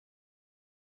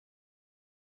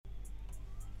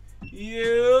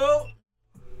You.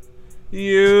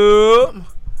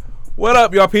 What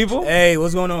up, y'all people? Hey,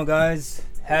 what's going on, guys?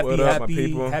 What up, my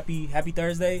people? Happy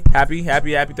Thursday. Happy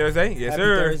Thursday. Yes, happy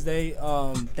sir. Thursday.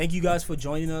 Thank you guys for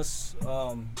joining us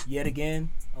yet again.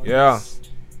 Yeah.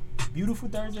 Beautiful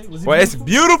Thursday. Was it Well,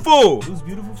 beautiful? it's beautiful. It was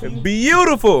beautiful for you?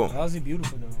 Beautiful. How was it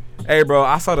beautiful, though? Hey, bro,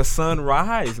 I saw the sun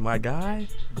rise, my guy,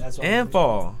 That's what and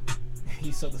fall.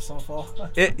 You saw the sun fall?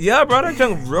 Yeah, bro, that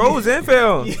junk rose and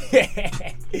fell.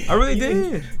 Yeah. I really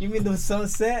did. You mean the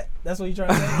sunset? That's what you're trying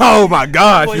to say? Oh, my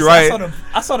gosh, Boy, you're right.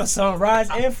 I saw the sun rise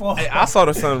and fall. Hey, I saw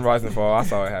the sun rise and fall. I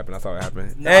saw it happen. Nah, I feel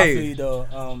Hey, you, though.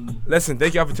 listen,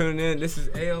 thank y'all for tuning in. This is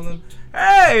ALM.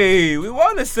 Hey, we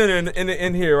Wellness Center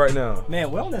in here right now. Man,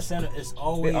 Wellness Center is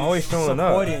always showing up.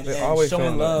 supporting They're and always showing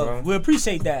showing love. up, bro. We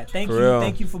appreciate that. Thank For you. real.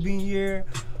 Thank you for being here.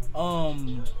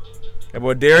 Hey,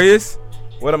 boy, Darius.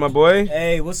 What up, my boy?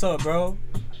 Hey, what's up, bro?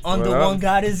 What Under up? One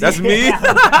God is That's here. me.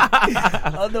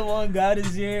 Under One God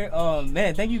is here.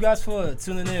 Man, thank you guys for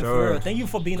tuning in. Sure. For real. Thank you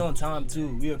for being on time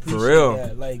too. We appreciate real.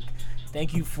 that. Like,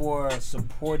 thank you for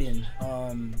supporting.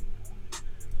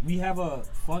 We have a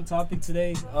fun topic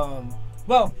today.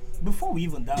 Well, before we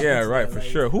even dive Yeah, into right, that, for like,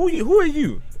 sure. Who are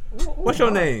you? What's your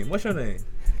am I? name?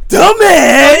 The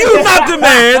man. You not the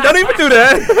man. Don't even do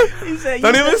that. He said,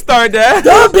 Don't you even start that.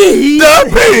 The beast.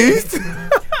 The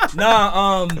beast.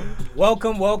 Nah,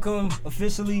 welcome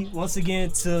officially once again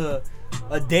to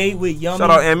a day with Yummy. Shout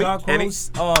out, Emmy. Dark Annie.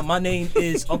 Horse. My name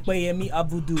is Okpeyemi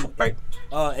Abudu, Right.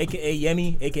 aka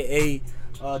Yemi, aka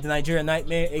the Nigerian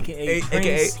Nightmare, aka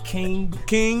Prince AKA King.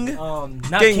 King.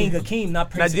 Not King. King Akeem, not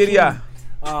Prince Nigeria.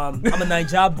 Akeem. I'm a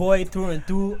Niger boy through and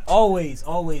through, always.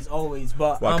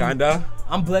 But Wakanda.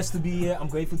 I'm blessed to be here. I'm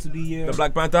grateful to be here. The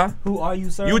Black Panther. Who are you,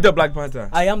 sir? You the Black Panther.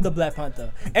 I am the Black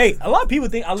Panther. Hey, a lot of people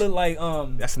think I look like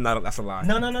That's a lie. No. That's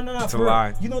a for real.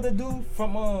 lie. You know the dude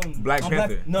from Black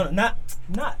Panther? No, not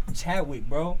Chadwick,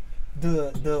 bro.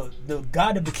 The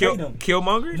guy that betrayed him.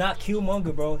 Killmonger? Not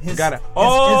Killmonger, bro. His Got it. his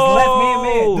left hand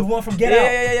man, the one from Get Out.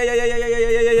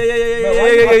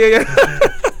 Yeah.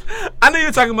 I know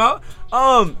you're talking about.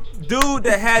 Dude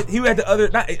that had the other,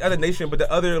 not other nation, but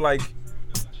the other like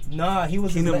Nah, he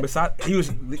was kingdom beside. He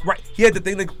was right. He had the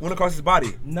thing that went across his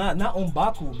body. not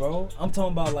M'Baku, bro. I'm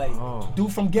talking about like Oh.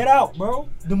 dude from Get Out, bro.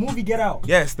 The movie Get Out.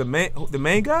 Yes, the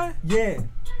main guy. Yeah.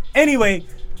 Anyway,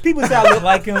 people say I look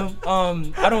like him.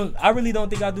 I really don't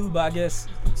think I do, but I guess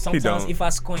sometimes don't. if I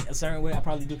squint a certain way, I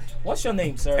probably do. What's your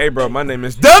name, sir? Hey, bro, my name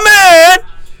is the man.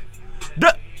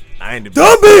 I ain't the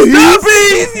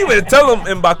beast. You better tell him,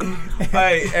 M'Baku.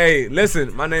 Hey,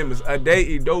 listen, my name is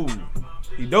Ade Idowu.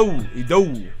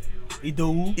 Idowu.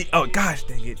 Oh gosh,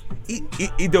 dang it.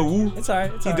 Idowu. It's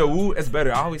alright. Idowu. It's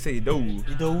better. I always say Idowu.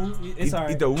 Idowu. It's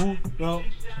alright. Idowu. Well,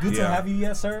 good to Yeah. have you,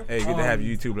 yes, sir. Hey, good to have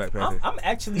you too, Black Panther. I'm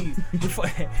actually before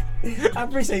I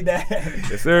appreciate that.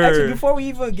 Yes, sir. Actually, before we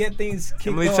even get things kicked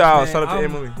Emily off, Child. man, Shout out to I'm-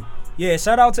 Emily. Yeah,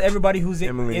 shout out to everybody who's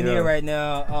Emily, in yeah. here right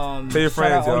now. Tell your shout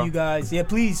friends, out all y'all. you guys. Yeah,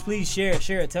 please share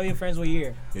it. Tell your friends we're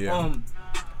here. Yeah.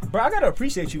 Bro, I gotta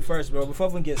appreciate you first, bro. Before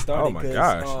we get started. Oh my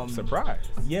gosh, 'cause, surprise.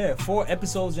 Yeah, 4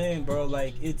 episodes in, bro.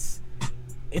 Like it's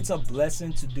a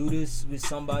blessing to do this with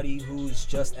somebody who's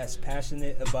just as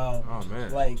passionate about Oh,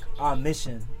 man. like our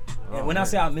mission. Oh, And when I man.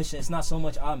 say our mission, it's not so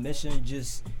much our mission,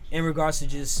 just in regards to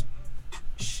just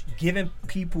giving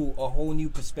people a whole new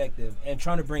perspective and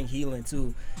trying to bring healing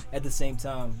too at the same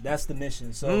time. That's the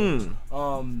mission. So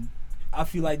I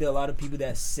feel like there are a lot of people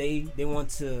that say they want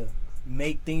to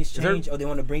make things there- change or they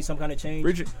want to bring some kind of change,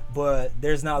 Bridget. but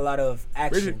there's not a lot of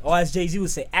action, Bridget. or as Jay-Z would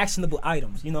say, actionable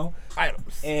items, you know.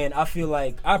 Items. And I feel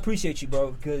like I appreciate you,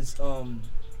 bro, because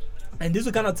and this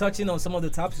was kind of touching on some of the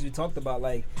topics we talked about.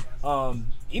 Like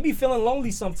you be feeling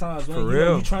lonely sometimes when For you know,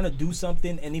 real. you're trying to do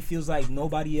something and it feels like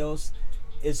nobody else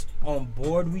is on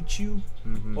board with you.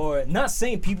 Or not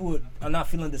saying people are not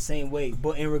feeling the same way,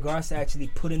 but in regards to actually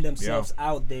putting themselves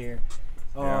out there,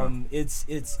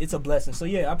 it's a blessing. So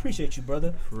yeah, I appreciate you,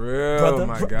 brother. For real, Brother,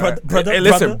 my br- God. brother, brother, Hey,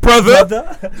 listen, brother,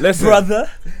 brother. Listen. brother.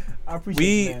 I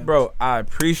appreciate you, man. Bro, I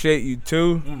appreciate you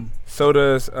too. So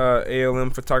does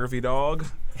ALM Photography Dog.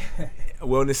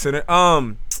 Wellness Center.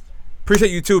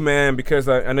 Appreciate you too, man, because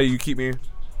I know you keep me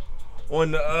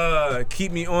on the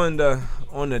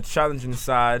challenging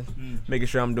side, making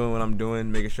sure I'm doing what I'm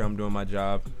doing, making sure I'm doing my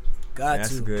job.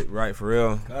 That's good, right? For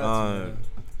real.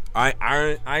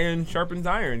 Iron sharpens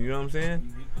iron. You know what I'm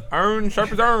saying? Iron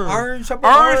sharpens iron. Iron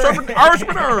sharpens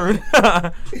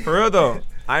iron. For real though,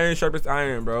 iron sharpens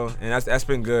iron, bro, and that's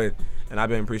been good, and I've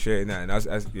been appreciating that. And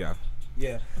that's yeah.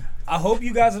 Yeah. I hope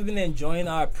you guys have been enjoying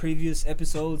our previous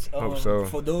episodes. Hope so.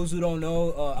 For those who don't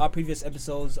know, our previous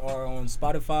episodes are on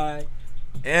Spotify,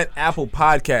 and Apple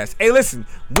Podcasts. Hey, listen,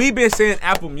 we've been saying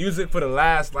Apple Music for the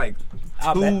last like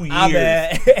 2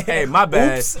 years. Hey, my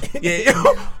bad. Oops. Yeah.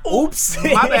 Oops.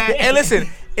 My bad. And listen,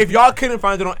 if y'all couldn't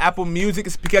find it on Apple Music,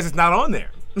 it's because it's not on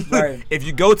there. Right. If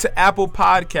you go to Apple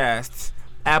Podcasts,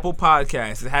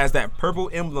 it has that purple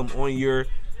emblem on your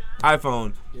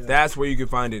iPhone. Yeah. That's where you can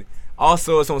find it.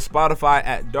 Also, it's on Spotify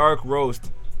at Dark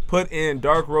Roast. Put in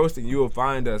Dark Roast and you will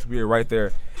find us. We are right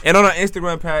there. And on our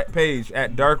Instagram page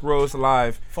at Dark Roast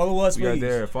Live. Follow us, please. We are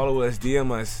there. Follow us.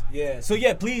 DM us. Yeah. So,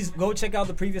 yeah, please go check out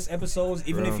the previous episodes.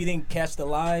 Even if you didn't catch the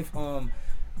live.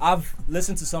 I've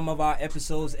listened to some of our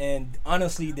episodes, and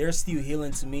honestly, they're still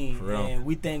healing to me. And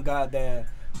we thank God that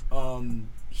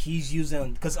He's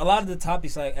using, because a lot of the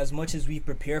topics, like as much as we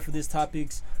prepare for these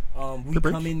topics, we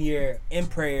come in here in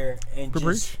prayer and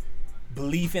just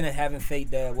believe in and having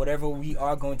faith that whatever we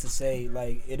are going to say,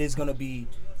 like it is going to be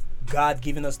God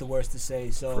giving us the words to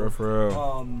say. So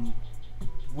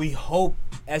we hope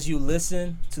as you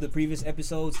listen to the previous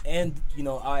episodes and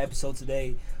our episode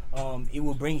today, it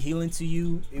will bring healing to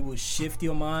you. It will shift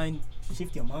your mind.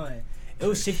 It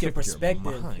will shift your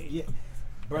perspective. Yeah.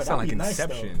 Bro, that sound like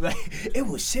Inception. Nice, like, it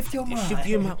will shift your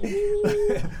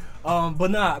mind.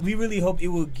 But nah, we really hope it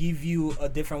will give you a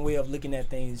different way of looking at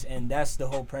things, and that's the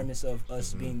whole premise of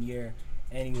us being here.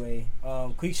 Anyway,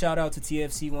 quick shout out to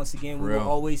TFC once again. We will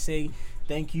always say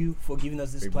thank you for giving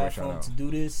us this platform to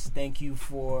do this. Thank you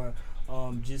for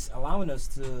just allowing us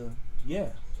to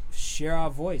share our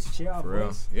voice.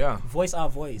 Yeah. Voice our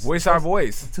voice. Voice our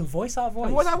voice. To voice our voice.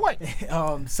 Voice our voice.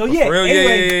 So yeah.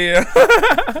 Anyway,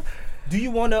 Yeah. Do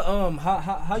you wanna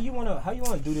how you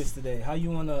wanna do this today? How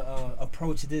you wanna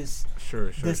approach this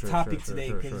topic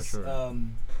today? Because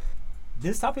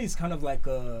this topic is kind of like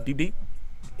deep.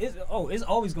 It's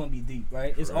always gonna be deep,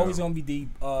 right? It's always gonna be deep.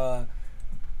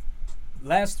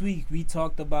 Last week we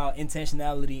talked about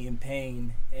intentionality and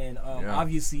pain, and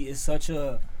obviously it's such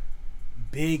a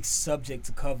big subject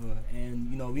to cover,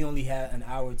 and we only had an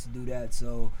hour to do that,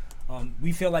 so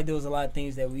we feel like there was a lot of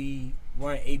things that we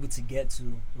weren't able to get to,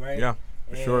 right? Yeah,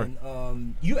 for sure.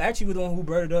 You actually were the one who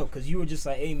brought it up, because you were just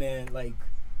like, hey man, like,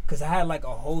 because I had like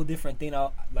a whole different thing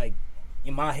out, like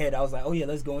in my head. I was like, oh yeah,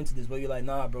 let's go into this, but you're like,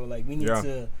 nah bro, like we need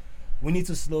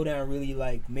to slow down, really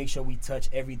like make sure we touch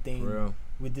everything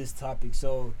with this topic.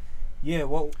 So yeah,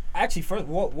 what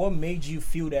made you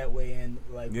feel that way, and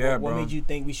like what made you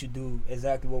think we should do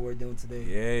exactly what we're doing today?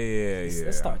 Yeah.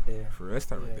 Let's start there. Let's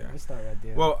start right there. Let's start right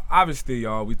there. Well, obviously,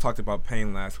 y'all, we talked about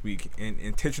pain last week, and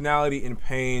intentionality in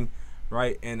pain,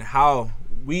 right? And how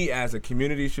we as a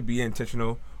community should be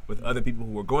intentional with other people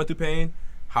who are going through pain,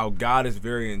 how God is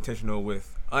very intentional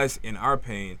with us in our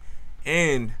pain,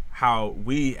 and how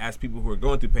we as people who are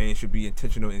going through pain should be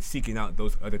intentional in seeking out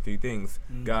those other three things: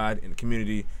 God and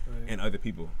community and other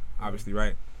people, obviously,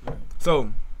 right?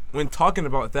 So when talking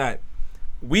about that,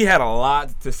 we had a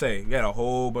lot to say. We had a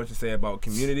whole bunch to say about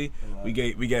community. We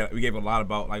gave a lot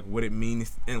about like what it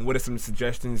means and what are some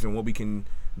suggestions and what we can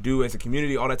do as a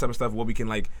community, all that type of stuff, what we can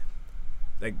like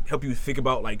help you think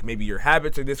about, like maybe your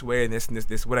habits are this way and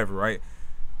this whatever, right?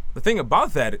 The thing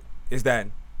about that is that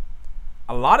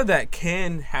a lot of that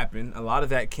can happen. A lot of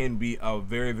that can be a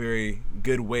very, very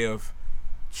good way of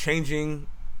changing,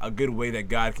 a good way that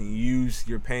God can use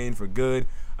your pain for good,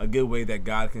 a good way that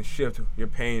God can shift your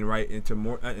pain right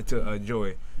into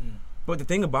joy. But the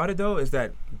thing about it though is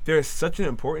that there's such an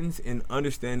importance in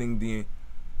understanding the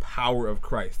power of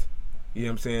Christ. You know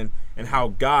what I'm saying? And how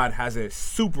God has a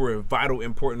super vital,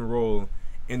 important role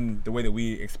in the way that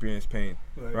we experience pain,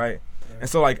 right? And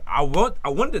so, like, I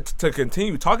wanted to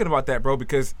continue talking about that, bro,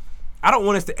 because I don't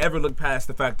want us to ever look past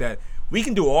the fact that we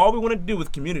can do all we want to do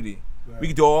with community. We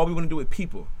can do all we want to do with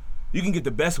people. You can get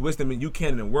the best wisdom that you can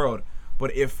in the world,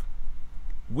 but if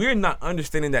we're not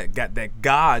understanding that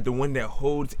God, the one that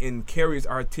holds and carries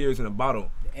our tears in a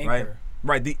bottle,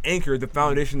 right, the anchor, the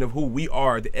foundation of who we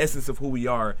are, the essence of who we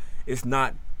are, is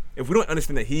not. If we don't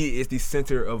understand that He is the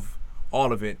center of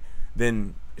all of it,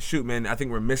 then shoot, man, I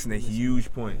think we're missing a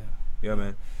huge point. Yeah,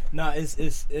 man. No,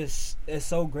 it's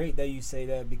so great that you say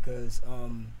that, because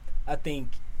I think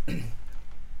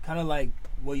kind of like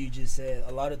what you just said,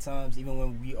 a lot of times even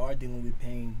when we are dealing with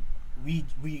pain, we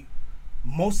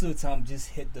most of the time just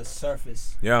hit the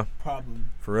surface problem.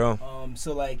 For real.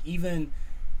 So like, even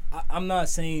I'm not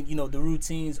saying the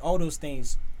routines, all those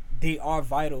things, they are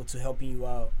vital to helping you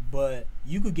out, but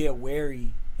you could get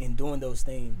wary in doing those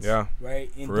things.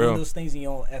 Right? In doing those things in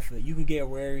your own effort. You could get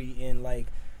wary in like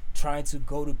trying to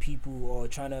go to people or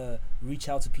trying to reach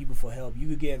out to people for help. You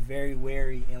could get very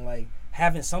wary in like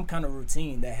having some kind of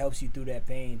routine that helps you through that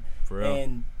pain.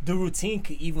 And the routine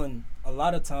could even not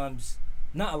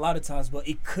a lot of times, but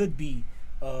it could be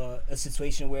a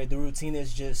situation where the routine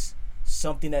is just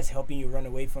something that's helping you run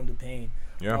away from the pain.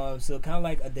 Yeah. So kind of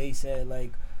like Ade said,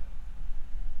 like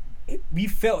we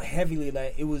felt heavily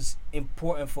like it was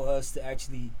important for us to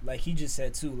actually, like he just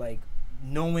said too, like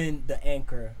knowing the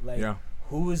anchor, like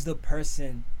who is the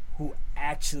person who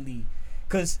actually,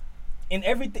 because in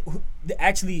everything who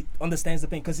actually understands the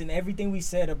pain, because in everything we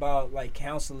said about like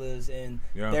counselors and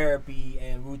therapy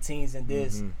and routines and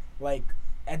this, like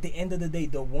at the end of the day,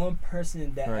 the one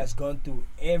person that has gone through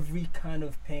every kind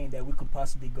of pain that we could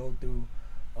possibly go through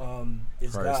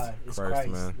is God, is Christ,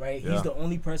 man. Right? He's the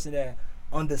only person that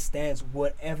understands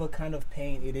whatever kind of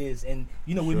pain it is. And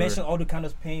you know, we mentioned all the kind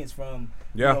of pains from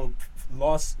you know,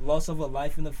 loss of a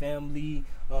life in the family,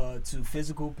 to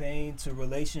physical pain, to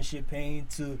relationship pain,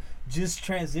 to just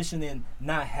transitioning,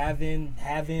 not having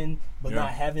but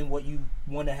not having what you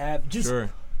want to have. Just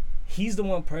he's the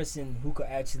one person who could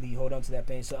actually hold on to that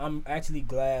pain. So I'm actually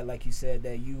glad, like you said,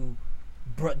 that you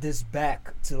brought this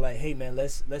back to like, hey man,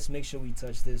 let's make sure we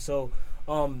touch this. So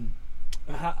how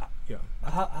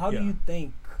do you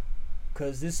think,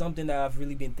 because this is something that I've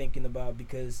really been thinking about,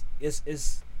 because it's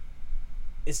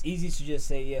easy to just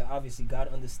say, yeah, obviously God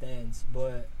understands,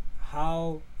 but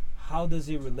how does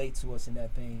it relate to us in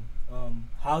that pain?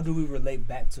 How do we relate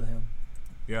back to him?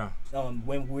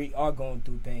 When we are going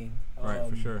through pain. Right,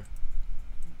 for sure.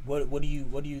 What do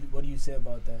you say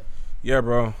about that? Yeah,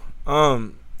 bro.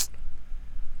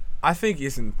 I think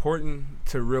it's important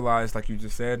to realize, like you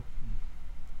just said.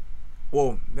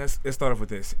 Well, let's start off with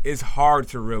this. It's hard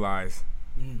to realize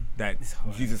that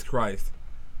Jesus Christ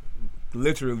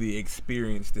literally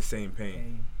experienced the same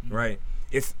pain, right?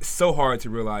 It's so hard to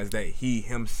realize that he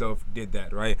himself did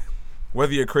that, right?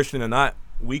 Whether you're a Christian or not,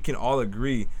 we can all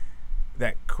agree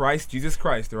that Jesus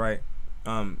Christ, right?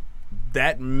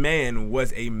 That man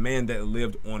was a man that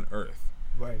lived on earth.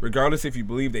 Right. Regardless if you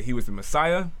believe that he was the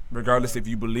Messiah, regardless if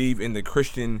you believe in the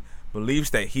Christian beliefs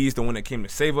that he's the one that came to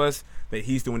save us, that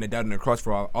he's the one that died on the cross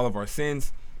for all of our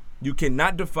sins, you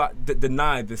cannot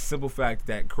deny the simple fact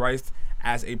that Christ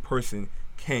as a person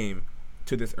came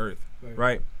to this earth,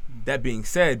 right? That being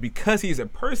said, because he's a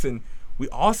person, we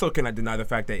also cannot deny the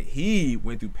fact that he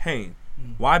went through pain.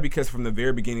 Why? Because from the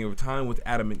very beginning of time with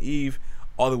Adam and Eve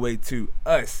all the way to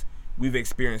us, we've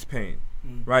experienced pain,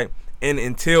 right? And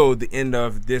until the end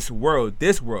of this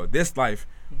life,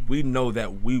 we know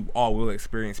that we all will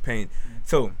experience pain.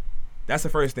 So that's the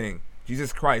first thing.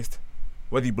 Jesus Christ,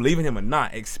 whether you believe in him or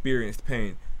not, experienced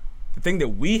pain. The thing that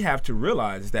we have to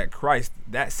realize is that Christ,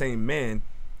 that same man,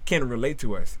 can relate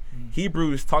to us.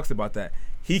 Hebrews talks about that.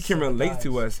 He can relate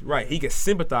to us, right? He can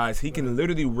sympathize. He can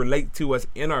literally relate to us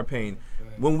in our pain.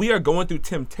 When we are going through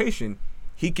temptation,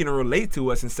 he can relate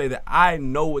to us and say that I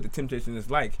know what the temptation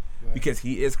is like because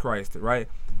he is Christ, right?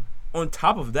 On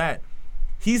top of that,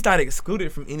 he's not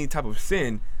excluded from any type of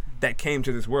sin that came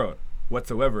to this world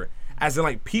whatsoever. As in,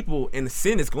 like, people in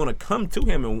sin is going to come to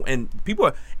him, and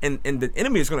people and the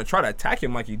enemy is going to try to attack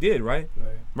him like he did, right?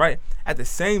 At the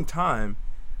same time,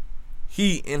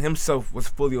 he in himself was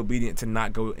fully obedient to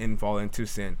not go and fall into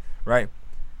sin, right?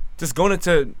 Just going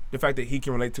into the fact that he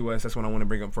can relate to us, that's what I want to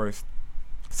bring up first.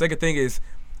 Second thing is,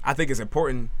 I think it's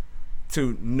important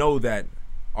to know that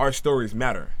our stories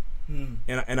matter.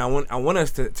 And I want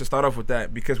us to start off with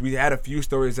that, because we had a few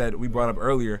stories that we brought up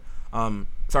earlier.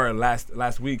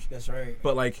 Last week. That's right.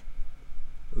 But like,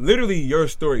 literally, your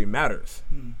story matters.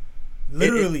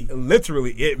 Literally,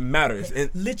 it matters. And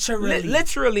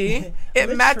literally,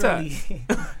 it matters.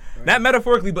 Not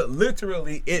metaphorically, but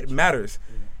literally, it matters.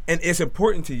 And it's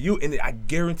important to you, and I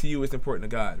guarantee you, it's important to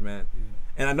God, man.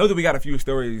 And I know that we got a few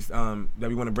stories that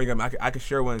we want to bring up. I could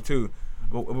share one too.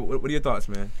 What are your thoughts,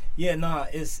 man? Yeah,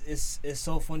 it's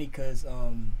so funny because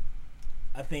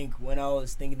I think when I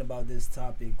was thinking about this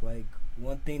topic, like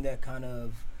one thing that kind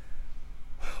of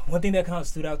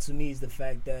stood out to me is the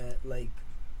fact that, like,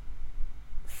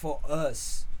 for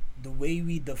us, the way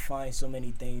we define so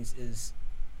many things is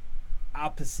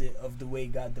opposite of the way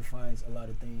God defines a lot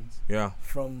of things. Yeah.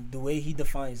 From the way he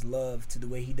defines love to the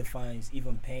way he defines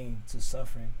even pain to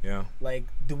suffering. Yeah. Like,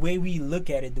 the way we look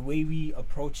at it, the way we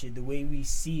approach it, the way we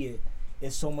see it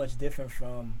is so much different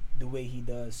from the way he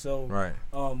does. So,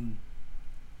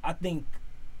 I think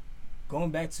going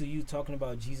back to you talking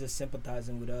about Jesus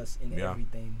sympathizing with us in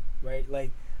everything, right?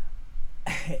 Like,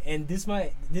 and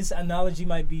this analogy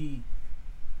might be,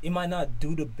 it might not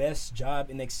do the best job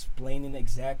in explaining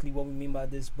exactly what we mean by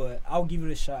this, but I'll give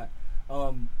it a shot.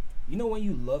 You know when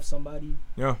you love somebody?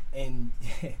 Yeah. And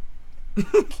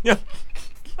yeah,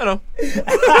 I know.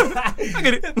 I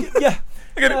get it. Yeah,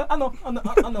 I get it. I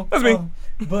know. That's me.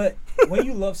 But when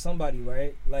you love somebody,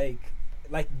 right? Like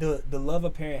like the love a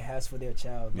parent has for their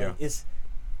child. Like, Yeah. it's,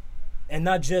 and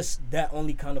not just that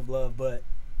only kind of love, but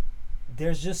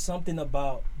there's just something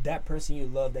about that person you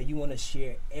love that you want to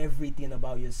share everything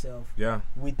about yourself Yeah.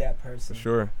 with that person. For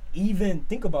sure. Even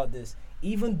think about this.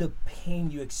 Even the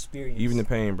pain you experience. Even the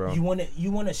pain, bro. You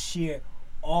want to share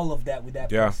all of that with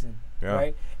that Yeah. person, Yeah.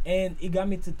 right? And it got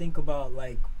me to think about,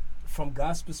 like, from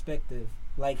God's perspective,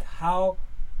 like how,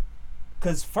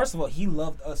 because first of all, He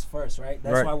loved us first, right?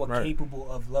 That's Right, why we're right.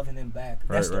 capable of loving Him back.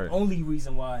 Right, That's the right. only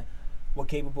reason why we're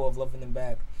capable of loving Him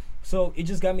back. So it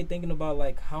just got me thinking about,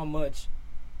 like, how much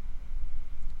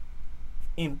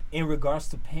in regards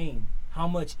to pain, how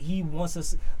much He wants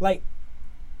us, like,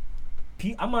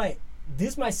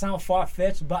 this might sound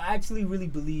far-fetched, but I actually really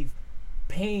believe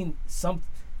pain, some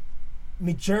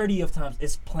majority of times,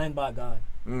 is planned by God.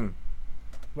 Mm.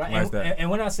 Right? Why is that? And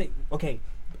when I say, okay,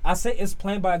 I say it's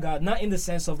planned by God, not in the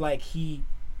sense of, like, He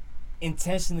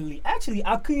intentionally, actually,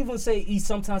 I could even say He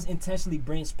sometimes intentionally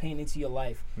brings pain into your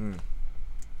life. Mm.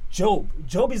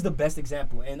 Job is the best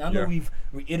example, and I know Yeah. we've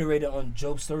reiterated on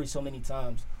Job's story so many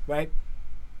times, right?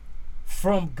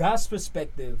 From God's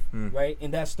perspective, right,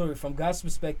 in that story, from God's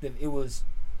perspective, it was,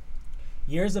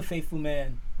 here's a faithful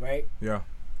man, right? Yeah.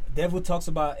 Devil talks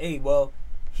about, hey, well,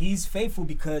 he's faithful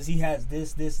because he has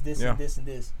this, Yeah. and this, and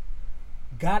this.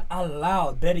 God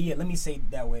allowed, better yet, let me say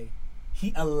it that way.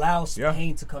 He allows Yeah.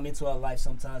 pain to come into our life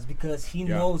sometimes because He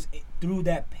Yeah. knows through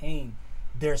that pain,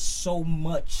 there's so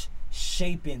much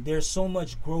shaping, there's so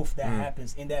much growth that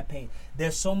happens in that pain.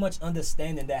 There's so much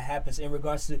understanding that happens in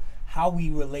regards to how we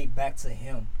relate back to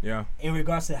Him, Yeah. in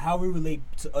regards to how we relate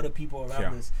to other people around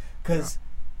Yeah. us. Because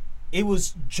it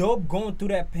was Job going through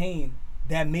that pain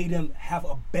that made him have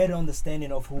a better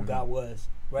understanding of who God was,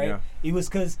 right? Yeah. It was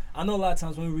because I know a lot of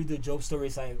times when we read the Job story,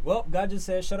 it's like, well, God just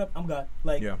said, shut up, I'm God.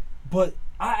 Like, Yeah. but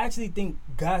I actually think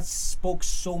God spoke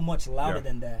so much louder Yeah.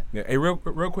 than that. Yeah. Hey, real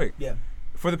quick. Yeah.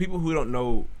 For the people who don't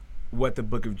know what the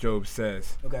book of Job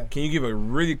says, Okay. can you give a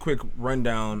really quick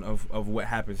rundown of what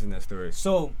happens in that story?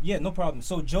 So, yeah, no problem.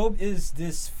 So Job is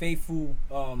this faithful,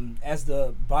 as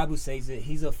the Bible says it,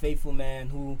 he's a faithful man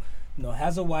who,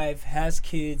 has a wife, has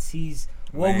kids. He's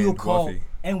what And we'll call, wealthy.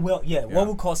 and what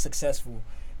we'll call successful.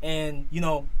 And,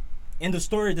 in the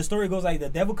story goes like the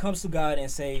devil comes to God and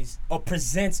says, or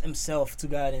presents himself to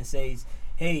God and says,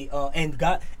 hey, and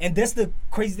that's the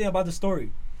crazy thing about the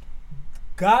story.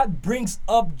 God brings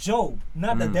up Job,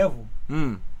 not the devil.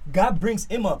 Mm. God brings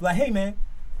him up. Like, hey, man,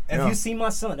 have Yeah. you seen my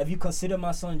son? Have you considered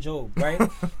my son Job, right?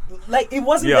 Like, it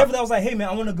wasn't Yeah. the devil that was like, hey, man,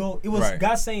 I want to go. It was Right.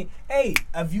 God saying, hey,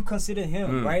 have you considered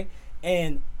him, right?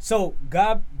 And so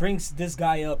God brings this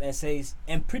guy up and says,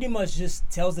 and pretty much just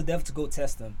tells the devil to go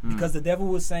test him. Because the devil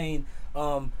was saying,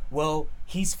 well,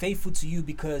 he's faithful to you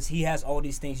because he has all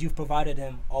these things. You've provided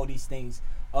him all these things.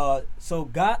 So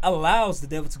God allows the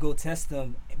devil to go test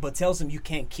him, but tells him you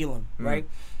can't kill him, right?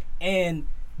 And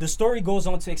the story goes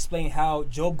on to explain how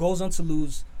Job goes on to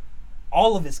lose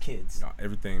all of his kids. No,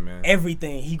 everything, man.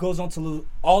 Everything. He goes on to lose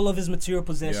all of his material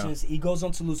possessions. He goes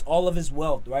on to lose all of his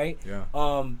wealth, right?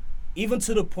 Yeah. Even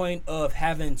to the point of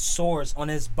having sores on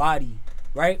his body,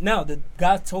 right? Now,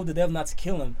 God told the devil not to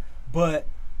kill him, but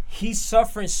he's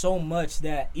suffering so much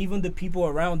that even the people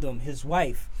around him, his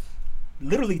wife,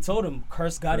 literally told him,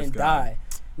 curse God Curse and God. die.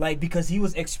 Like, because he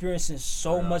was experiencing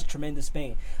so much tremendous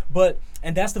pain.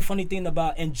 And that's the funny thing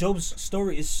about, and Job's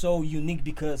story is so unique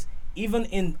because even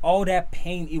in all that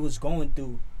pain he was going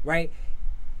through, right?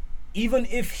 Even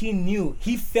if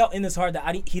he felt in his heart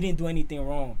that he didn't do anything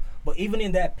wrong, but even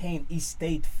in that pain, he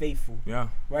stayed faithful, Yeah.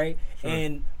 right? Sure.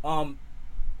 And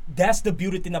that's the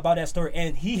beauty thing about that story.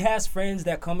 And he has friends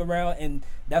that come around, and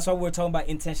that's why we're talking about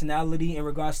intentionality in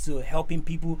regards to helping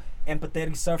people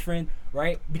empathetic suffering,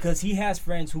 right? Because he has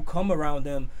friends who come around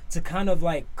him to kind of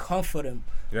like comfort him,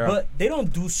 Yeah. but they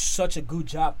don't do such a good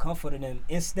job comforting him.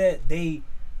 Instead, they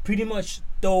pretty much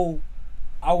throw,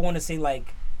 I want to say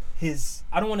like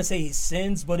I don't want to say his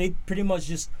sins, but they pretty much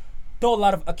just throw a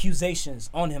lot of accusations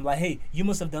on him, like, hey, you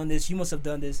must have done this, you must have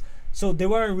done this. So they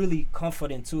weren't really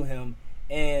comforting to him.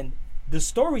 And the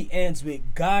story ends with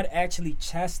God actually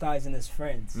chastising his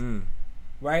friends,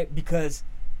 right? Because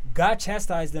God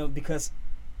chastised them because,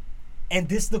 and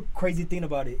this is the crazy thing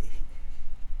about it,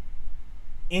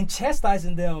 in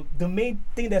chastising them, the main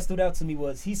thing that stood out to me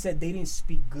was he said they didn't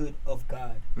speak good of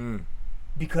God.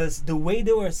 Because the way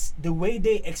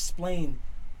they explained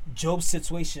Job's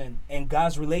situation and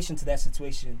God's relation to that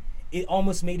situation, it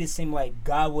almost made it seem like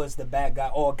God was the bad guy,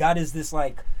 or God is this,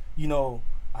 like,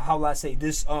 how will I say,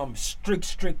 this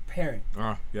strict parent,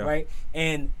 Yeah. right?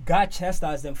 And God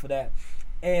chastised them for that.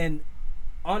 And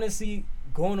honestly,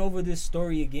 going over this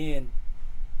story again,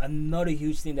 another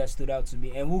huge thing that stood out to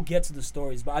me, and we'll get to the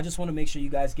stories, but I just want to make sure you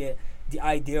guys get the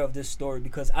idea of this story,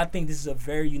 because I think this is a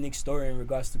very unique story in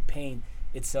regards to pain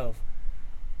itself.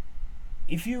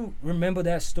 If you remember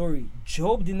that story,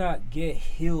 Job did not get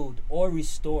healed or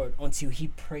restored until he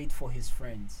prayed for his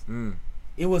friends.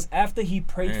 It was after he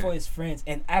prayed for his friends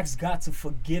and asked God to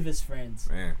forgive his friends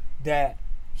that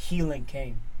healing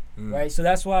came. Right? So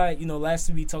that's why, last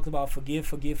week we talked about forgive.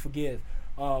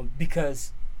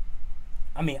 Because,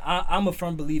 I mean, I'm a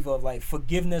firm believer of, like,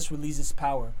 forgiveness releases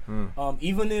power.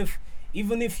 Even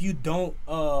if you don't,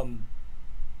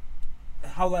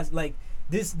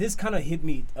 this kind of hit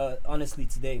me, honestly,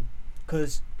 today.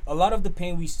 Because a lot of the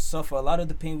pain we suffer, a lot of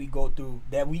the pain we go through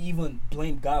that we even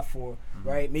blame God for,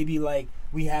 right? Maybe, like,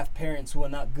 we have parents who are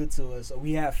not good to us, or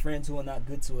we have friends who are not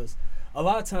good to us. A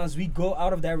lot of times we go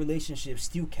out of that relationship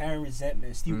still carrying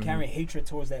resentment, still carrying hatred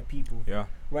towards that people. Yeah.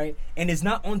 Right? And it's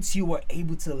not until we're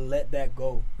able to let that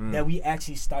go that we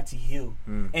actually start to heal.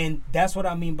 And that's what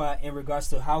I mean by in regards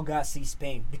to how God sees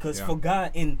pain. Because for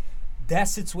God, in that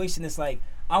situation, it's like,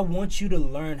 I want you to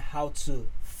learn how to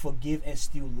forgive and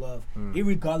still love,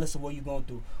 irregardless of what you're going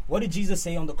through. What did Jesus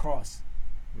say on the cross?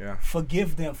 Yeah.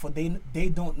 Forgive them, for they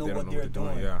don't know what they're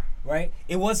doing. Yeah. Right?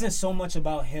 It wasn't so much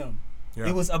about him. Yeah.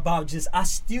 It was about just I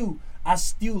still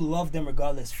love them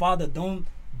regardless. Father, don't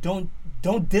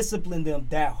discipline them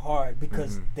that hard,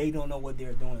 because they don't know what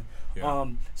they're doing. Yeah.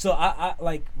 So I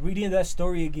like reading that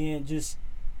story again, just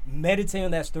meditating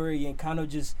on that story again, kind of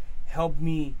just helped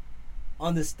me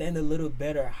understand a little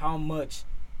better how much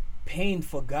pain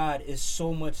for God is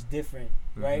so much different,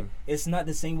 right? It's not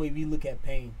the same way we look at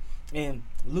pain. And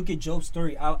look at Job's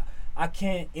story. I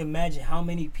can't imagine how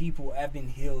many people have been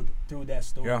healed through that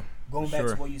story. Yeah, going back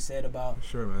to what you said about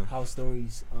how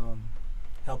stories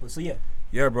help us. So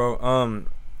yeah, bro.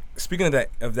 Speaking of that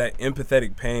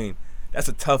empathetic pain, that's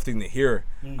a tough thing to hear.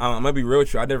 I'm gonna be real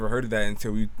with you. I never heard of that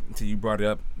until you brought it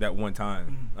up that one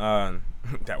time.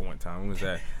 That one time. When was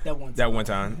that? That one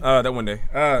time. That one day.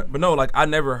 But no, like, I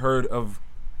never heard of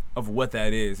what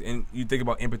that is. And you think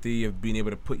about empathy, of being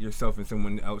able to put yourself in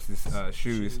someone else's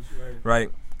shoes, right?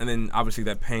 And then obviously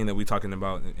that pain that we're talking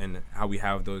about, and how we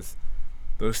have those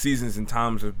seasons and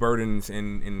times of burdens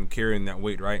and carrying that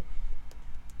weight, right?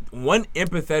 One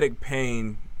empathetic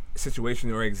pain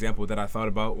situation or example that I thought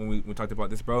about when we talked about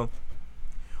this, bro,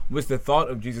 was the thought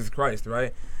of Jesus Christ,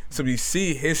 right? So we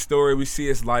see his story, we see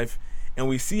his life, and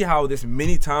we see how there's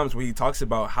many times where he talks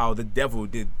about how the devil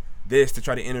did this to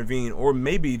try to intervene, or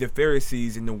maybe the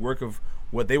Pharisees in the work of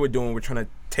what they were doing were trying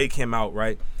to take him out,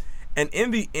 right? And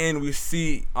in the end, we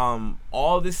see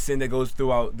all this sin that goes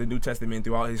throughout the New Testament,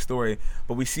 throughout his story,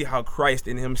 but we see how Christ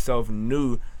in himself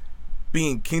knew,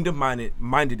 being kingdom-minded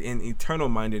and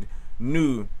eternal-minded,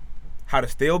 knew how to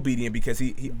stay obedient, because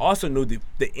he also knew the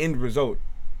end result,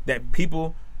 that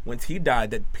people, once he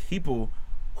died, that people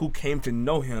who came to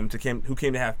know him, who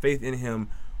came to have faith in him,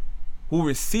 who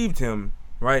received him,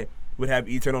 right, would have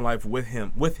eternal life with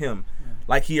him,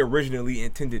 like he originally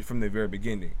intended from the very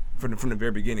beginning. From the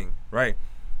very beginning, right?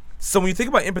 So when you think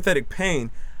about empathetic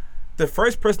pain, the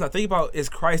first person I think about is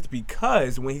Christ,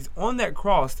 because when he's on that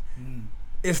cross,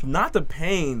 it's not the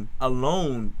pain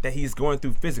alone that he's going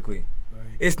through physically. Right.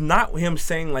 It's not him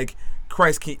saying, like,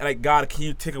 Christ, God, can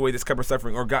you take away this cup of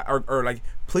suffering, or God, or like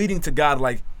pleading to God,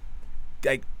 like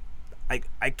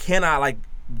I cannot, like,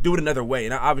 do it another way.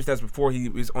 And obviously that's before he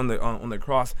was on the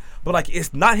cross. But, like,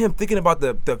 it's not him thinking about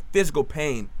the physical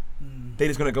pain that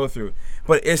he's gonna go through,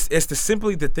 but it's to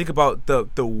simply to think about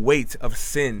the weight of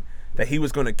sin that he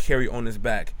was gonna carry on his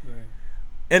back.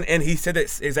 Right. And he said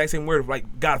that exact same word,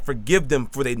 like, God, forgive them,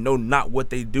 for they know not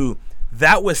what they do.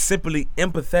 That was simply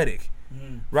empathetic,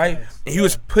 right? Nice. And he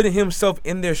was putting himself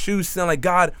in their shoes, saying, like,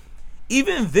 God,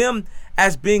 even them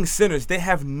as being sinners, they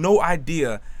have no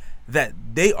idea that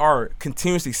they are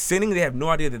continuously sinning. They have no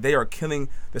idea that they are killing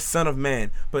the Son of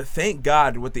Man. But thank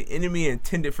God, what the enemy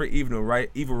intended for evil,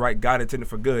 right, God intended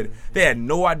for good. They had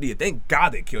no idea. Thank God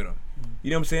they killed him.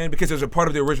 You know what I'm saying? Because it was a part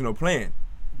of the original plan.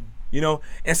 You know?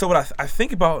 And so what I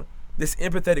think about this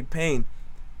empathetic pain,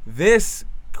 this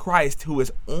Christ who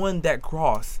is on that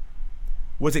cross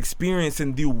was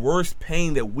experiencing the worst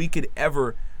pain that we could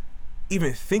ever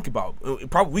even think about.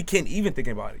 Probably we can't even think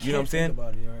about it. You know what I'm saying?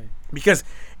 About it, right. Because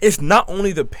it's not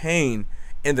only the pain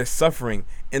and the suffering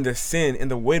and the sin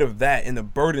and the weight of that and the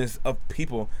burdens of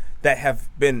people that have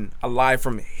been alive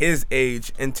from his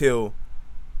age until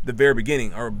the very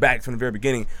beginning, or back from the very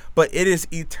beginning, but it is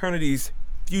eternity's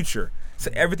future. So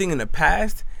everything in the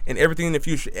past and everything in the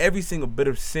future, every single bit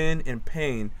of sin and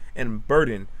pain and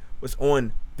burden was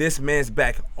on this man's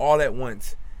back all at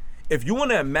once. If you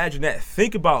want to imagine that,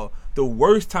 think about the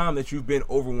worst time that you've been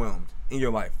overwhelmed in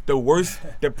your life, the worst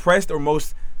depressed or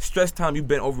most stressed time you've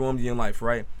been overwhelmed in your life,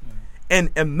 right? And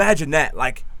imagine that,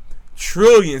 like,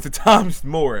 trillions of times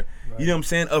more. Right. You know what I'm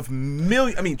saying? Of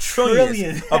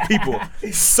trillions of people.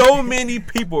 So many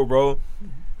people, bro,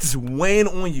 just weighing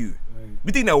on you. Right.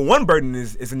 We think that one burden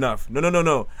is enough.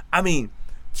 No. I mean,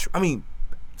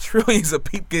 trillions of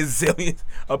people, gazillions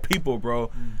of people,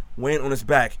 bro, weighing on his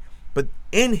back. But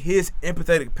in his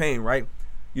empathetic pain, right?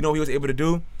 You know what he was able to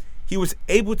do? He was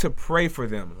able to pray for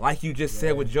them, like you just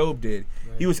said what Job did.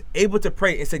 Right. He was able to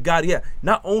pray and say, God,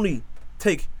 not only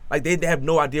take, like, they have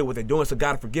no idea what they're doing, so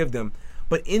God forgive them.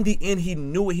 But in the end, he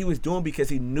knew what he was doing because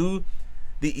he knew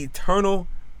the eternal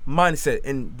mindset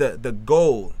and the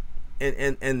goal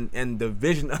and the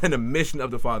vision and the mission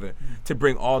of the Father to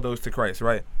bring all those to Christ,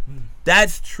 right?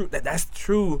 That's true. That's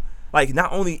true. Like,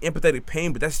 not only empathetic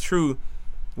pain, but that's true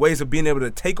ways of being able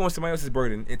to take on somebody else's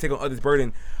burden and take on others'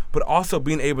 burden, but also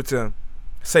being able to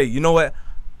say, you know what,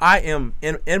 I am,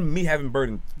 and me having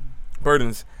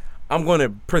burdens, I'm going to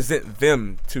present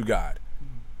them to God,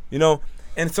 you know,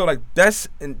 and so, like, that's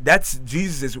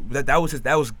Jesus'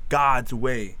 that was God's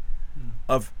way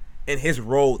of in His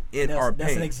role in our pain.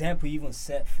 That's an example He even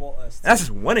set for us. That's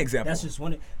just one example. That's just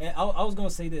one. And I was gonna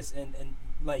say this, and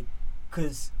like,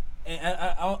 cause, and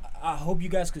I hope you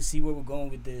guys could see where we're going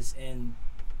with this, and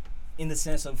in the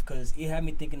sense of, cause it had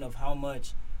me thinking of how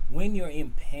much when you're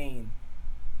in pain,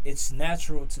 it's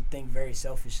natural to think very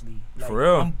selfishly. Like, for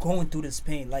real, I'm going through this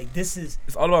pain. Like, it's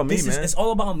all about me, man. It's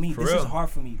all about me. For this real. is hard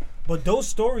for me. But those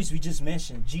stories we just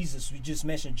mentioned, Jesus, we just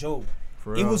mentioned Job.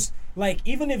 For real. It was like,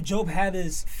 even if Job had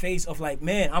his face of like,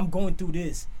 man, I'm going through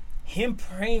this, him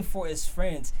praying for his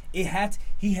friends, he had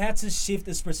to shift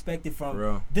his perspective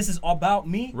from this is about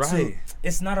me to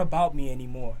it's not about me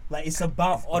anymore. Like, it's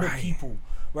about other people.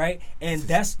 Right, and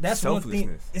that's one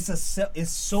thing.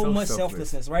 It's so much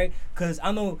selflessness, right? Because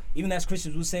I know even as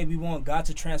Christians, we say we want God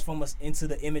to transform us into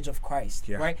the image of Christ,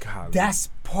 right? God, that's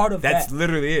part of that. That's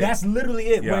literally it. That's literally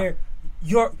it. Yeah. Where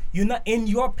you're not in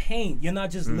your pain. You're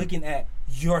not just looking at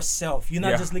yourself. You're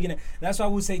not just looking at. That's why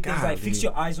we say things like fix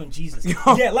your eyes on Jesus.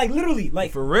 Yeah, like literally,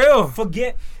 like for real.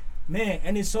 Forget, man,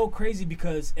 and it's so crazy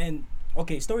because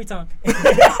okay, story time.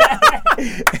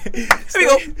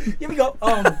 Here we go.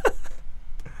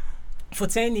 For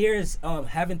 10 years,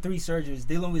 having 3 surgeries,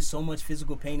 dealing with so much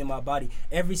physical pain in my body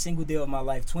every single day of my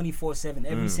life, 24/7,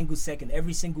 every single second,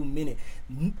 every single minute,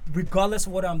 regardless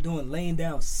of what I'm doing, laying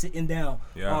down, sitting down,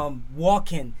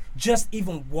 walking, just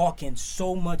even walking,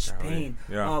 so much pain.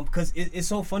 Because it's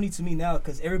so funny to me now,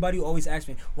 because everybody always asks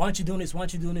me, why aren't you doing this? Why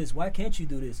aren't you doing this? Why can't you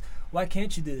do this? Why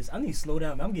can't you do this? I need to slow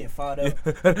down, man. I'm getting fired up.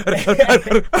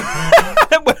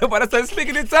 When I start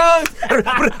speaking in tongues.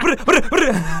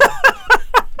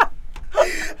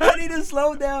 I need to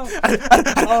slow down.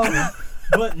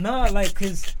 But nah, like,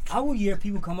 cause I will hear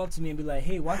people come up to me and be like,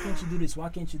 hey, why can't you do this? Why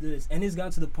can't you do this? And it's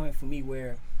gotten to the point for me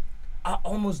where I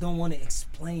almost don't want to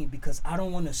explain, because I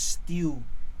don't want to steal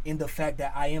in the fact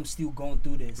that I am still going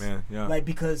through this. Man, yeah. Like,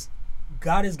 because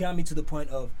God has got me to the point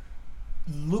of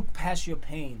look past your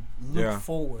pain, look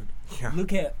forward,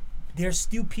 look at, there's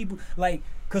still people, like,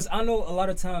 because I know a lot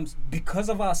of times, because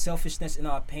of our selfishness and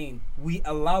our pain, we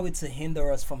allow it to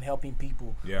hinder us from helping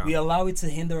people. Yeah. We allow it to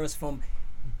hinder us from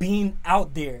being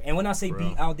out there. And when I say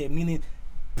being out there, meaning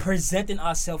presenting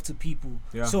ourselves to people.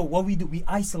 Yeah. So what we do, we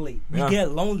isolate. We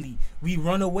get lonely. We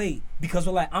run away because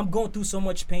we're like, I'm going through so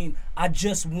much pain. I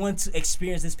just want to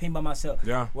experience this pain by myself.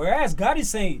 Yeah. Whereas God is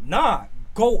saying, nah,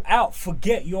 go out,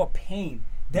 forget your pain.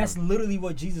 That's literally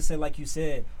what Jesus said, like you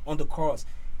said, on the cross.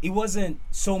 It wasn't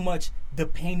so much the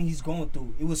pain he's going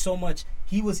through. It was so much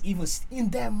he was even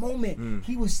in that moment.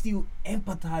 He was still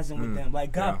empathizing with them.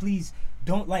 Like, God, please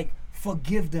don't, like,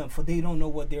 forgive them, for they don't know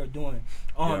what they're doing.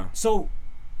 So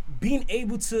being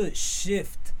able to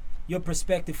shift your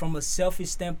perspective from a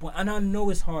selfish standpoint, and I know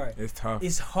it's hard. It's tough.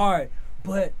 It's hard,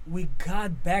 but with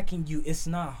God backing you, it's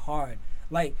not hard.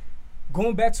 Like,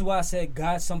 going back to what I said,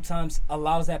 God sometimes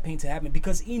allows that pain to happen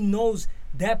because He knows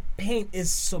that pain is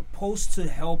supposed to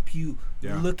help you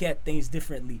look at things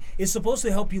differently. It's supposed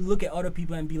to help you look at other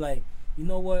people and be like, you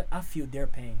know what? I feel their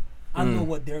pain. I know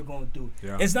what they're going through.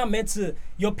 Yeah. It's not meant to.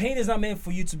 Your pain is not meant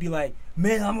for you to be like,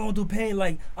 man, I'm going through pain.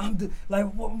 Like,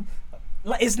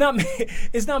 it's not.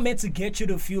 It's not meant to get you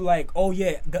to feel like, oh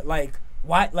yeah, like,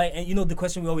 why? Like, and you know the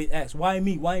question we always ask: why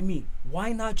me? Why me?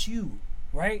 Why not you?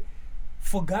 Right?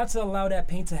 For God to allow that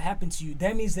pain to happen to you,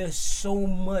 that means there's so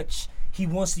much He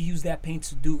wants to use that pain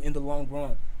to do in the long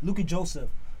run. Look at Joseph.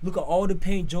 Look at all the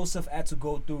pain Joseph had to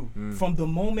go through from the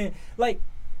moment. Like,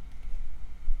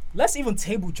 let's even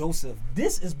table Joseph.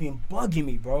 This has been bugging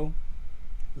me, bro.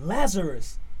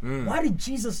 Lazarus, Why did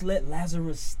Jesus let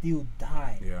Lazarus still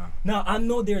die? Yeah. Now, I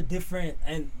know they're different,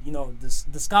 and, you know,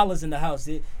 the scholars in the house,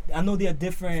 I know there are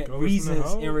different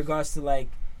reasons in regards to, like,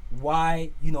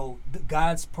 why, you know,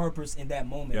 God's purpose in that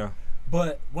moment. Yeah.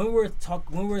 But when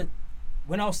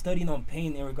I was studying on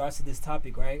pain in regards to this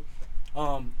topic, right,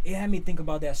 it had me think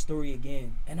about that story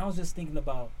again. And I was just thinking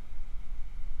about,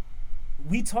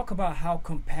 we talk about how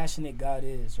compassionate God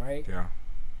is, right? Yeah.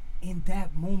 In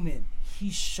that moment,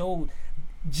 Jesus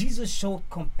showed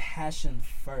compassion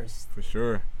first. For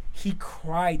sure. He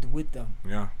cried with them.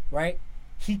 Yeah. Right?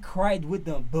 He cried with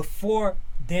them before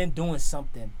then doing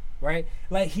something. Right?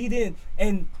 Like, he didn't.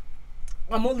 And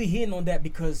I'm only hitting on that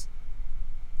because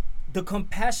the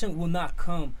compassion will not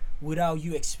come without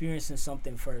you experiencing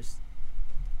something first.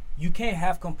 You can't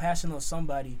have compassion on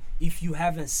somebody if you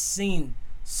haven't seen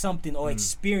something or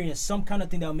experienced some kind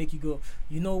of thing that will make you go,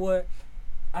 you know what?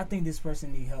 I think this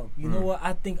person need help. You know what?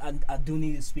 I think I do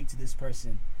need to speak to this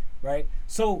person, right?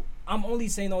 So I'm only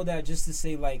saying all that just to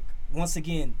say, like, once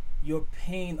again, your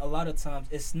pain a lot of times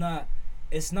it's not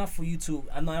for you to.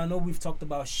 I know we've talked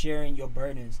about sharing your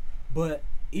burdens, but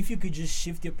if you could just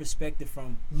shift your perspective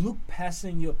from look past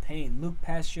your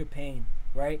pain,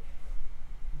 right?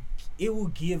 It will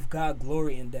give God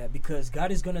glory in that, because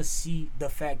God is gonna see the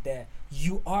fact that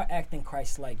you are acting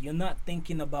Christ-like. You're not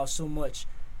thinking about so much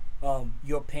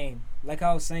your pain. Like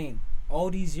I was saying, all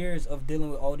these years of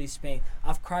dealing with all this pain,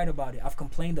 I've cried about it. I've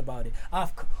complained about it.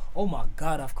 Oh my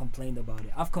God, I've complained about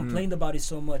it. I've complained about it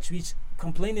so much, which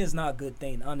complaining is not a good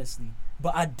thing, honestly.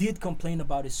 But I did complain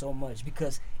about it so much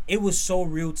because it was so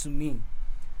real to me.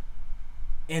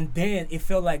 And then it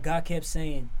felt like God kept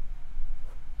saying,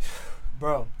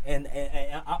 bro, and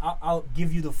I'll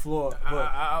give you the floor.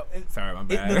 Sorry, my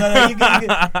bad. No, you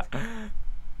good.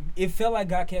 It felt like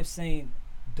God kept saying,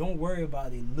 don't worry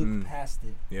about it. Look past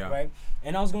it. Yeah. Right?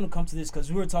 And I was going to come to this because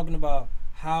we were talking about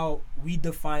how we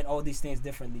define all these things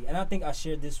differently. And I think I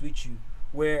shared this with you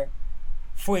where,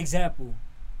 for example,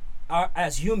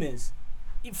 as humans,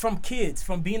 from kids,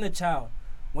 from being a child,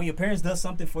 when your parents does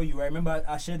something for you, right? Remember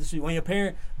I shared this with you. When your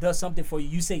parent does something for you,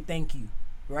 you say thank you,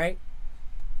 right?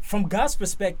 From God's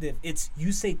perspective, it's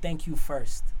you say thank you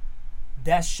first.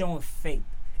 That's showing faith.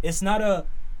 It's not a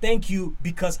thank you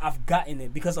because I've gotten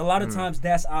it. Because a lot of times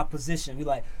that's our position. We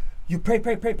like, you pray.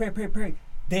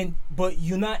 Then, but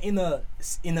you're not in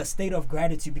a state of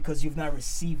gratitude because you've not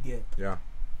received yet. Yeah.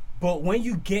 But when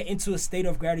you get into a state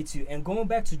of gratitude, and going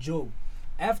back to Job,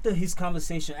 after his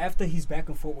conversation, after he's back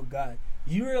and forth with God,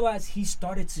 you realize he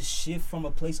started to shift from a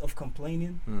place of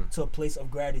complaining to a place of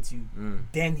gratitude.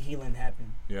 Then healing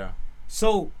happened. Yeah.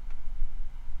 So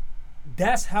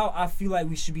that's how I feel like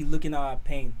we should be looking at our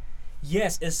pain.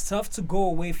 Yes, it's tough to go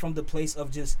away from the place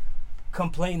of just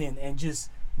complaining and just,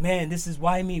 man, this is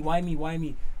why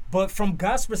me. But from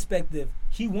God's perspective,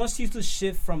 he wants you to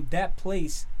shift from that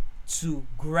place to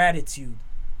gratitude.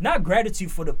 Not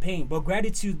gratitude for the pain, but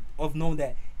gratitude of knowing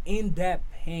that in that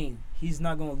pain, he's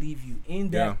not going to leave you.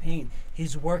 In that pain,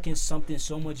 he's working something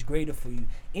so much greater for you.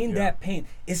 In that pain,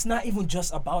 it's not even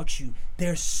just about you.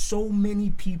 There's so many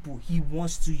people he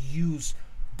wants to use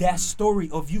that story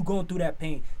of you going through that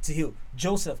pain to heal.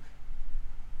 Joseph,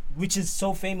 which is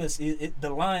so famous, the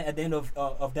line at the end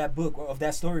of that book, of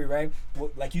that story, right?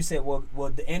 Like you said,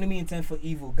 what the enemy intended for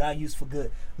evil, God used for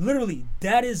good. Literally,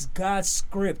 that is God's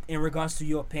script in regards to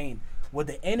your pain. What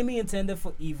the enemy intended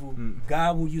for evil,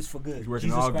 God will use for good.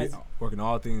 He's working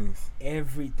all things.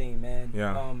 Everything, man.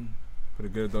 Yeah. For the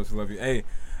good of those who love you. Hey,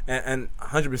 and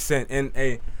 100%. And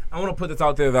hey, I want to put this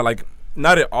out there that, like, we're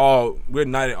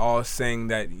not at all saying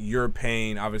that your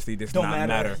pain obviously does not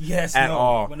matter. Yes, at no,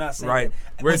 all. We're not saying right.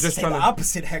 That. We're just trying the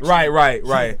opposite, actually.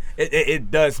 Right.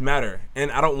 It does matter, and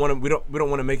I don't want to. We don't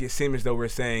want to make it seem as though we're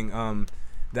saying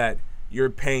that your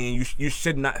pain. You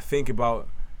should not think about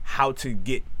how to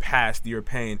get past your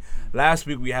pain. Last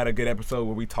week we had a good episode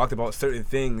where we talked about certain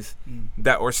things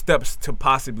or steps to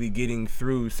possibly getting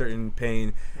through certain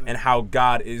pain, and how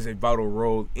God is a vital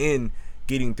role in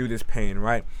getting through this pain.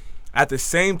 Right. At the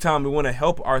same time, we want to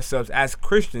help ourselves as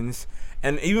Christians,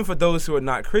 and even for those who are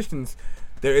not Christians,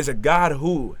 there is a God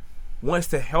who wants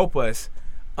to help us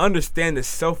understand the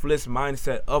selfless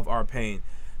mindset of our pain.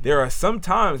 There are some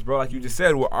times, bro, like you just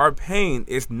said, where our pain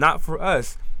is not for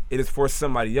us, it is for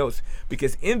somebody else.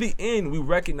 Because in the end, we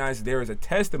recognize there is a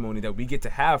testimony that we get to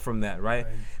have from that, right?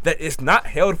 That it's not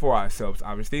held for ourselves,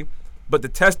 obviously, but the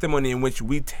testimony in which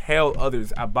we tell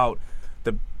others about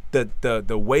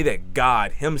the way that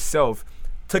God himself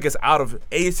took us out of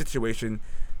a situation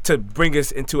to bring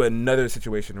us into another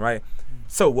situation, right?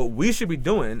 So what we should be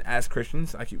doing as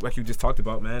Christians, like you just talked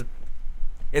about, man,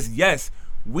 is yes,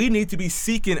 we need to be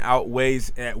seeking out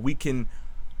ways that we can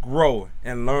grow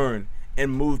and learn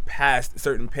and move past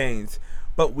certain pains.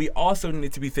 But we also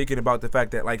need to be thinking about the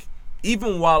fact that, like,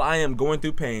 even while I am going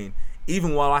through pain,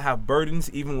 even while I have burdens,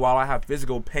 even while I have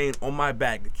physical pain on my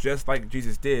back, just like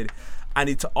Jesus did, I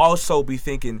need to also be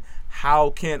thinking, how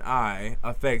can I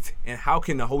affect and how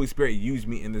can the Holy Spirit use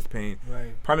me in this pain?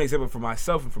 Right. Prime example for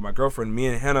myself and for my girlfriend, me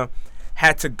and Hannah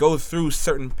had to go through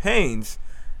certain pains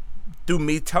through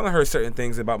me telling her certain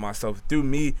things about myself, through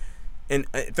me and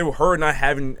through her not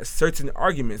having certain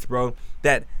arguments, bro,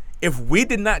 that if we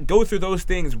did not go through those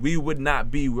things, we would not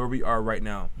be where we are right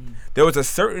now. There was a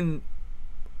certain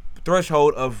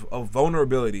threshold of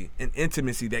vulnerability and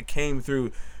intimacy that came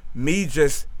through me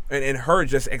just and her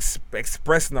just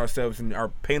expressing ourselves in our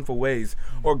painful ways,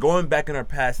 or going back in our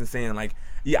past and saying, like,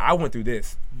 yeah, I went through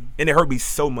this and it hurt me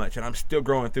so much and I'm still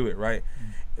growing through it, right?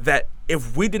 That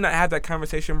if we did not have that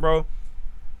conversation, bro,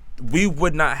 we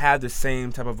would not have the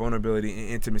same type of vulnerability and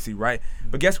intimacy, right?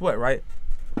 But guess what, right?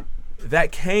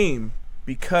 That came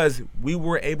because we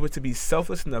were able to be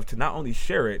selfless enough to not only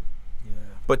share it,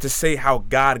 but to say how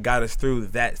God got us through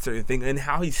that certain thing and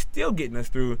how he's still getting us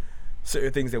through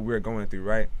certain things that we're going through,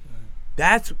 right?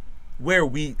 That's where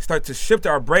we start to shift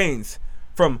our brains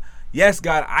from, yes,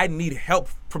 God, I need help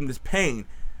from this pain,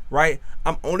 right?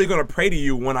 I'm only going to pray to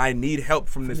you when I need help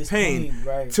from this pain,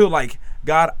 right. To, like,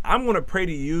 God, I'm going to pray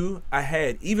to you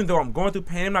ahead. Even though I'm going through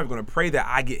pain, I'm not going to pray that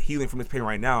I get healing from this pain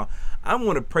right now. I'm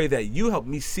going to pray that you help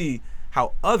me see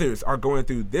how others are going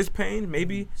through this pain,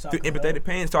 maybe through empathetic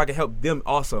pain, so I can help them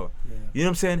also. Yeah. You know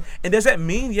what I'm saying? And does that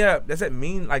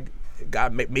mean like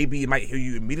God maybe he might heal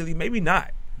you immediately? Maybe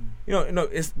not. You know,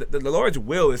 it's the Lord's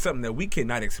will is something that we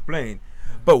cannot explain,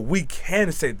 but we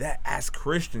can say that as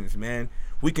Christians, man,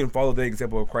 we can follow the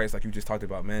example of Christ, like you just talked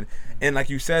about, man. And like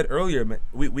you said earlier, man,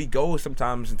 we go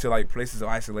sometimes into like places of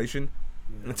isolation,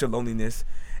 into loneliness.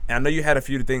 And I know you had a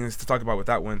few things to talk about with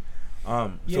that one.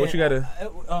 So what you gotta?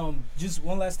 Just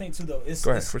one last thing too, though. It's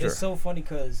so funny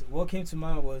because what came to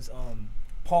mind was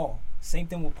Paul. Same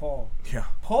thing with Paul. Yeah.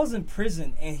 Paul's in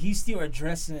prison and he's still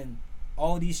addressing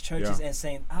all these churches and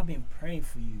saying, "I've been praying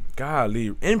for you."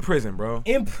 Golly, in prison, bro.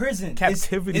 In prison,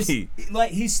 captivity. It's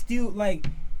like he's still like.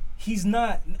 He's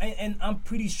not, and I'm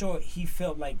pretty sure he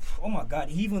felt like, oh my God.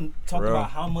 He even talked about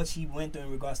how much he went through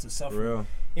in regards to suffering.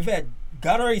 In fact,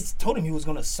 God already told him he was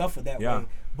going to suffer that way.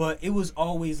 But it was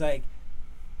always like,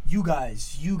 you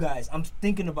guys, I'm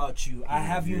thinking about you. I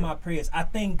have you in my prayers. I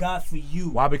thank God for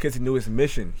you. Why? Because he knew his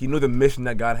mission. He knew the mission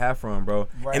that God had for him, bro.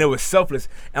 Right. And it was selfless.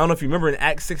 I don't know if you remember in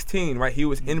Acts 16, right? He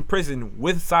was in prison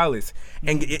with Silas.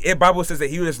 And the Bible says that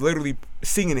he was literally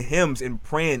singing hymns and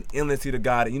praying endlessly to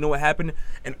God. And you know what happened?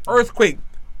 An earthquake,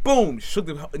 boom, shook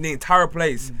the entire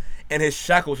place. And his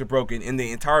shackles were broken. And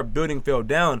the entire building fell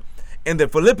down. And the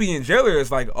Philippian jailer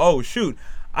is like, oh, shoot.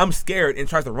 I'm scared, and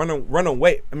tries to run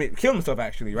away. I mean, kill himself,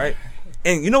 actually, right?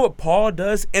 And you know what Paul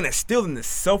does? And it's still in this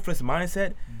selfless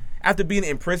mindset after being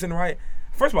in prison, right?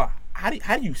 First of all, how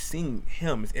do you sing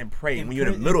hymns and pray when you're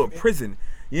in the middle of prison?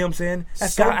 You know what I'm saying?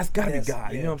 That's gotta be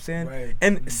God. You know what I'm saying? Right.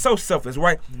 And it's so selfless,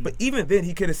 right? But even then,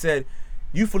 he could have said,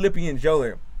 "You Philippian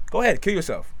jailer, go ahead, kill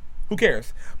yourself. Who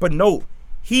cares?" But no,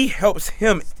 he helps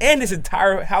him and his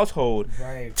entire household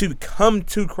to come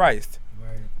to Christ.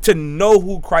 To know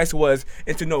who Christ was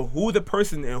and to know who the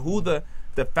person and who the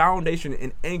foundation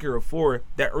and anchor for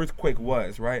that earthquake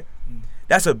was, right?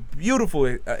 That's a beautiful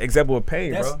example of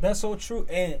pain, bro. That's so true.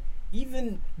 And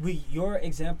even with your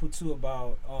example too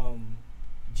about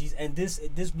Jesus, and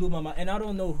this blew my mind. And I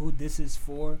don't know who this is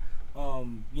for.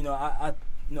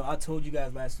 I told you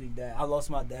guys last week that I lost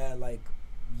my dad like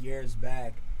years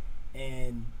back,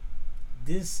 and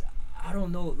this, I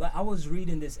don't know, like I was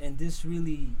reading this and this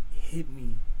really hit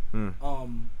me.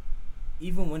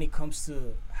 Even when it comes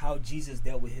to how Jesus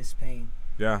dealt with his pain.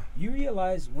 Yeah. You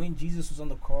realize when Jesus was on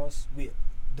the cross with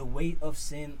the weight of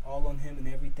sin all on him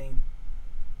and everything,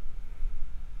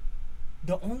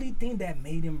 the only thing that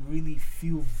made him really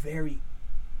feel very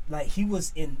like he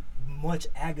was in much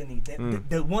agony,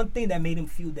 the one thing that made him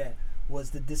feel that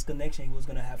was the disconnection he was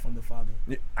gonna have from the Father.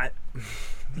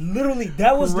 Literally,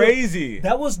 that was crazy.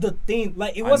 That was the thing.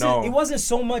 Like it wasn't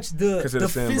so much the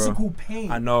sin, physical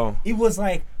pain. I know. It was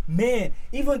like, man,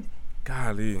 even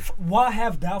golly, why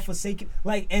have thou forsaken?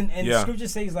 Like, and the scripture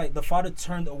says like the Father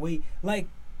turned away. Like,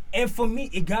 and for me,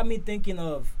 it got me thinking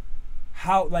of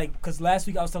how, like, because last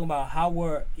week I was talking about how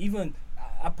we're even.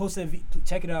 I posted.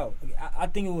 Check it out. I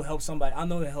think it will help somebody. I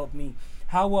know it helped me.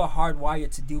 How we're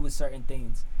hardwired to deal with certain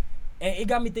things. And it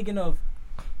got me thinking of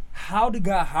how did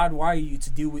God hardwire you to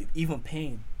deal with even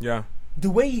pain? Yeah. the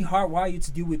way he hardwired you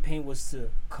to deal with pain was to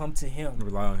come to him.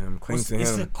 Rely on him. Cling to him.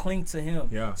 It's to cling to him.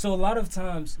 Yeah. So a lot of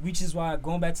times, which is why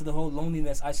going back to the whole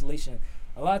loneliness, isolation,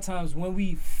 a lot of times when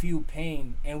we feel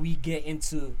pain and we get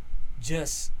into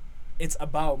just it's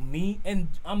about me, and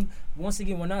once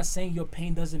again, we're not saying your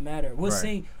pain doesn't matter. We're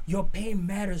saying your pain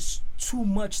matters too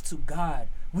much to God,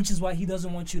 which is why he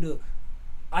doesn't want you to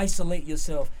isolate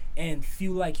yourself and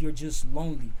feel like you're just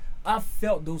lonely. I've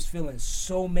felt those feelings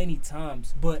so many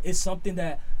times, but it's something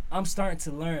that I'm starting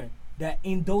to learn, that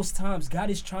in those times, God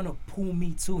is trying to pull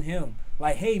me to him.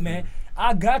 Like, hey, man,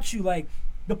 I got you. Like,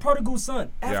 the prodigal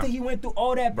son, after he went through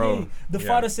all that pain, the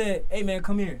father said, hey, man,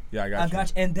 come here. Yeah, I got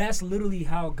you. And that's literally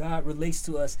how God relates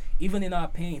to us, even in our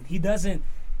pain. He doesn't,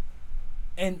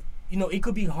 and, you know, it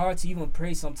could be hard to even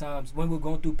pray sometimes when we're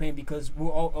going through pain, because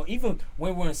we're all, or even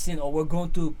when we're in sin, or we're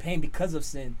going through pain because of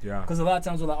sin. Yeah. Because a lot of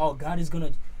times we're like, oh, God is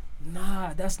going to,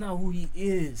 nah, that's not who he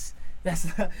is.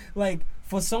 That's not, like,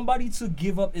 for somebody to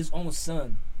give up his own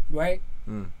son, right?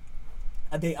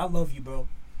 I love you, bro.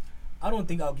 I don't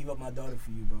think I'll give up my daughter for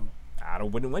you, bro.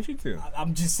 Wouldn't want you to.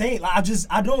 I'm just saying, like,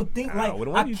 I don't think, like,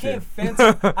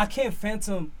 I can't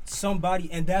phantom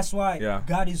somebody, and that's why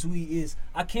God is who he is.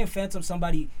 I can't phantom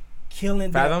somebody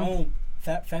killing their own.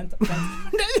 Phantom?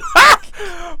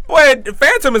 Boy,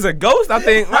 Phantom is a ghost, I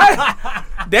think, right?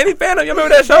 Danny Phantom, you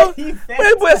remember that show?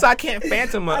 Boy, so I can't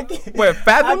phantom. Wait,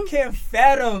 Fathom? I can't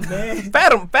fathom,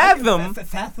 man.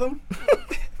 Fathom?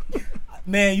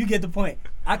 Man, you get the point.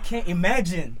 I can't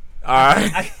imagine. All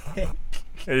right.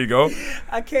 There you go.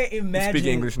 I can't imagine. You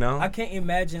speak English now? I can't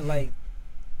imagine, like,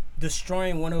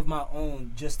 destroying one of my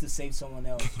own just to save someone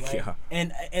else, right? Yeah.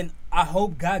 And I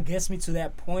hope God gets me to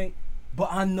that point, but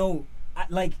I know,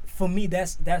 like, for me,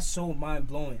 that's so mind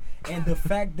blowing. And the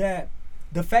fact that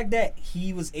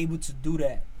he was able to do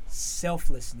that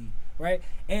selflessly, right?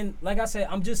 And like I said,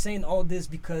 I'm just saying all this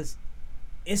because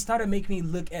it started making me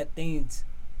look at things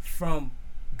from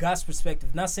God's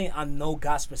perspective. Not saying I know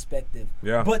God's perspective,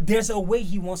 but there's a way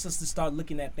he wants us to start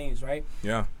looking at things, right?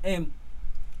 Yeah. And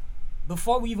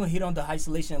before we even hit on the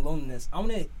isolation and loneliness, I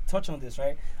want to touch on this,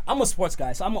 right? I'm a sports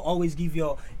guy, so I'm going to always give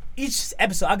y'all, each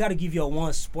episode, I got to give y'all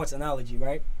one sports analogy,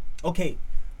 right? Okay,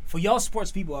 for y'all sports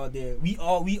people out there, we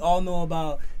all know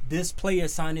about this player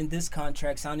signing this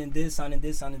contract, signing this.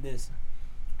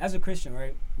 As a Christian,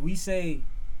 right, we say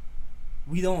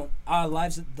our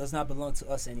lives does not belong to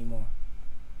us anymore.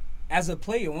 As a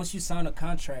player, once you sign a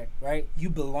contract, right, you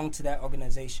belong to that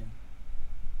organization.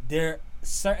 There are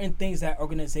certain things that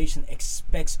organization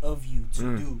expects of you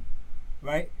to do,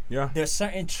 right? Yeah. There's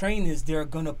certain trainings they're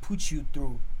going to put you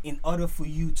through in order for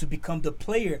you to become the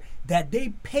player that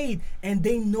they paid and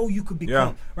they know you could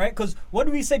become, right? Because what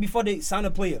do we say before they sign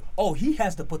a player? Oh, he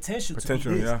has the potential to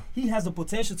be this. He has the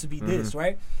potential to be this,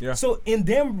 right? Yeah. So in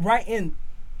them writing,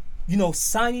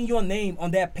 signing your name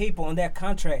on that paper, on that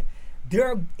contract,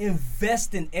 they're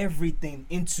investing everything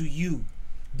into you.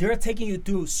 They're taking you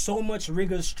through so much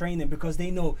rigorous training because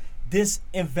they know this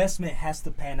investment has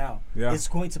to pan out. Yeah. It's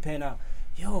going to pan out.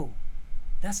 Yo,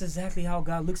 that's exactly how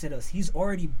God looks at us. He's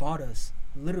already bought us.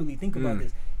 Literally, think about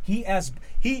this.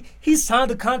 He signed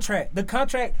the contract. The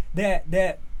contract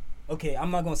that okay,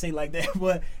 I'm not gonna say it like that,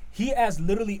 but he has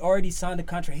literally already signed the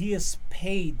contract. He has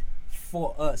paid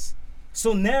for us.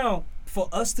 So now, for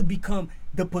us to become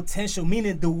the potential,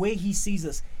 meaning the way he sees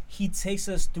us, he takes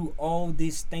us through all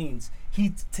these things.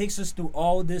 He takes us through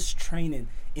all this training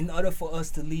in order for us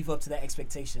to live up to that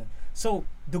expectation. So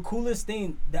the coolest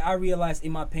thing that I realized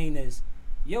in my pain is,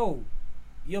 your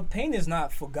pain is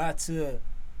not for God to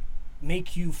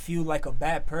make you feel like a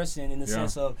bad person in the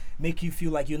sense of make you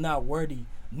feel like you're not worthy.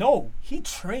 No, he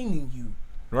training you.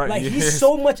 Right. Like he's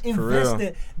so much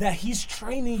invested that he's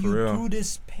training you through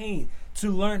this pain to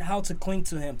learn how to cling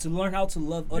to him, to learn how to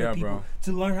love other people,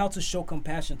 to learn how to show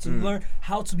compassion, to learn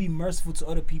how to be merciful to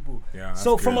other people. Yeah,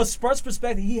 so from a sports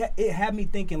perspective, it had me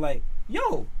thinking like,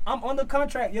 yo, I'm on the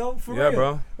contract, for real.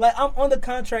 Bro. Like I'm on the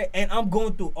contract and I'm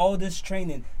going through all this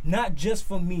training, not just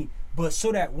for me, but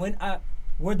so that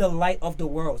we're the light of the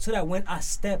world, so that when I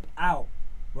step out,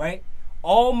 right,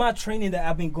 all my training that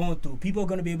I've been going through, people are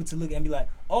going to be able to look and be like,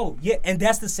 oh, yeah. And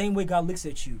that's the same way God looks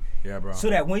at you. Yeah, bro. So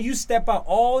that when you step out,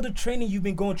 all the training you've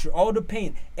been going through, all the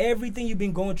pain, everything you've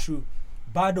been going through,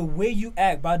 by the way you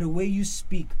act, by the way you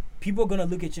speak, people are going to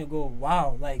look at you and go,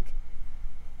 wow, like,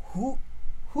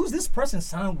 who's this person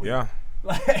signed with? Yeah.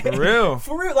 Like, for real.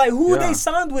 For real. Like, who they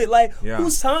signed with? Like, who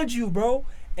signed you, bro?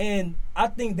 And I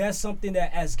think that's something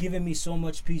that has given me so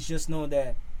much peace, just knowing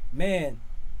that, man,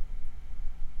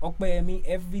 okay, I mean,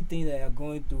 everything that you're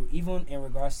going through, even in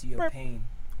regards to your pain,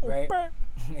 right?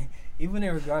 Even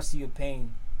in regards to your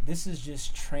pain, this is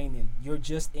just training. You're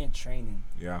just in training.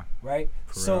 Yeah. Right?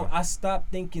 So real. I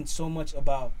stopped thinking so much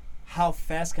about how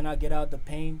fast can I get out of the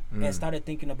pain and started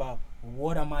thinking about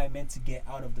what am I meant to get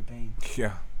out of the pain.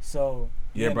 Yeah. So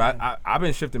yeah, bro. I've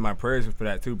been shifting my prayers for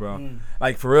that too, bro.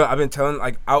 Like for real, I've been telling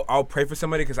like I'll pray for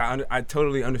somebody because I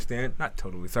totally understand. Not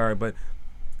totally, sorry, but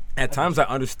at times I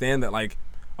understand that like,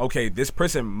 okay, this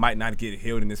person might not get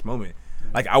healed in this moment.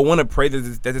 Like I want to pray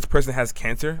that this person has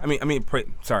cancer. I mean, pray.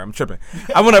 Sorry, I'm tripping.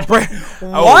 I want to pray.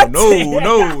 What?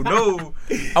 Oh, no.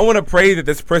 I want to pray that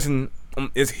this person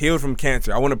is healed from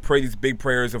cancer. I want to pray these big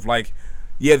prayers of like,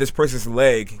 yeah, this person's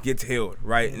leg gets healed,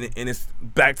 right, and it's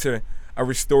back to a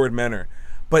restored manner.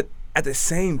 But at the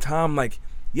same time, like,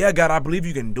 yeah, God, I believe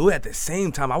you can do it. At the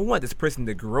same time, I want this person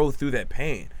to grow through that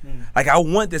pain. Like, I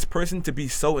want this person to be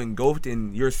so engulfed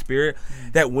in your spirit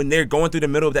that when they're going through the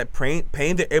middle of that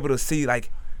pain, they're able to see,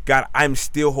 like, God, I'm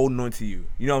still holding on to you.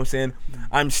 You know what I'm saying?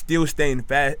 I'm still staying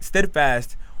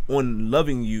steadfast on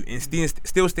loving you and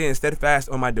still staying steadfast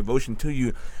on my devotion to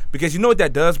you. Because you know what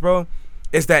that does, bro?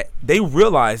 Is that they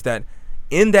realize that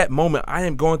in that moment, I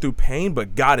am going through pain,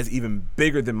 but God is even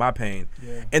bigger than my pain.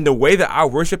 Yeah. And the way that I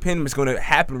worship him is going to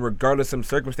happen regardless of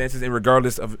circumstances and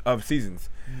regardless of seasons.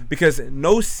 Because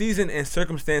no season and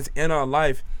circumstance in our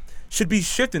life should be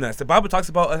shifting us. The Bible talks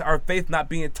about our faith not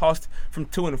being tossed from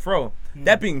to and fro.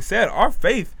 That being said, our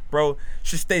faith, bro,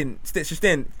 should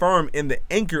stand firm in the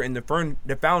anchor and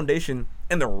the foundation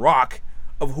and the rock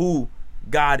of who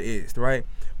God is, right?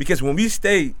 Because when we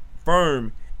stay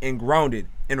firm and grounded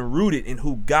and rooted in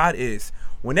who God is,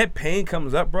 when that pain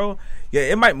comes up, bro, yeah,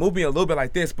 it might move me a little bit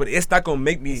like this, but it's not gonna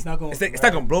make me. It's not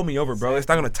gonna blow me over, bro. It's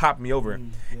not gonna top me over.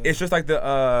 It's just like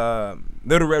the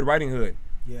Little Red Riding Hood.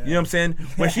 Yeah. You know what I'm saying?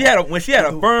 When she had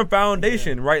a firm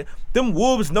foundation, right? Them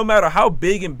wolves, no matter how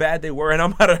big and bad they were, and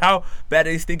no matter how bad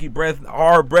they stinky breath,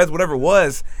 hard breath, whatever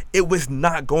it was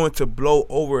not going to blow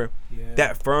over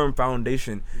that firm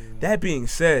foundation. Yeah. That being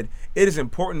said, it is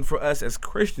important for us as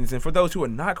Christians and for those who are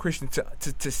not Christians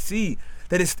to see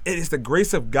that it is the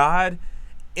grace of God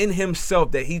in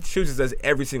himself that he chooses us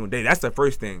every single day. That's the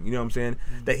first thing, you know what I'm saying?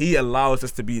 That he allows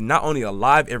us to be not only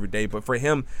alive every day, but for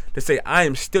him to say, I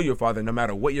am still your father no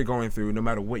matter what you're going through, no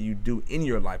matter what you do in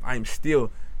your life. I am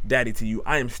still daddy to you.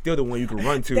 I am still the one you can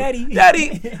run to. Daddy.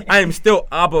 I am still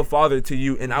Abba Father to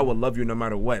you, and I will love you no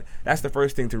matter what. That's the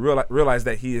first thing, to realize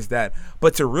that he is that.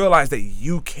 But to realize that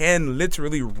you can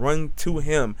literally run to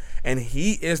him, and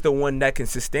he is the one that can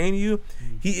sustain you.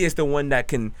 He is the one that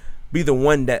can be the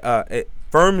one that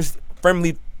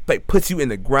firmly like puts you in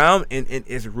the ground and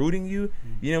is rooting you.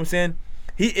 You know what I'm saying?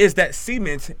 He is that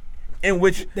cement in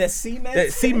which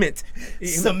cement.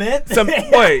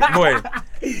 Boy.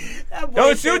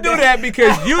 Don't you do that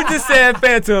because you just said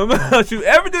phantom. Don't you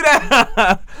ever do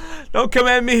that? Don't come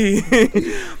at me.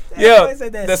 Yeah,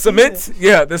 the cement.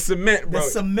 Yeah, the cement, bro. The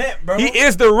cement, bro. He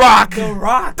is the rock. The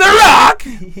rock. The rock.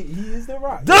 He is the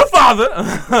rock. The Father.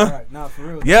 Right. Nah, for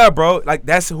real. Yeah, bro. Like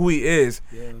that's who he is.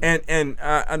 Yeah. And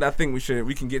I think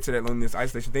we can get to that loneliness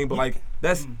isolation thing. But like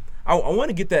that's I want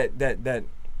to get that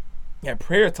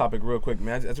prayer topic real quick,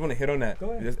 man. I just want to hit on that. Go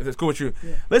ahead. If it's cool with you.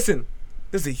 Yeah. Listen,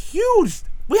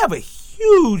 we have a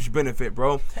huge benefit,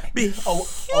 bro. Huge.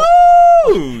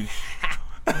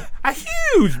 A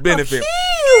huge benefit.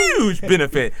 Huge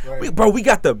benefit. Right. We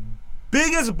got the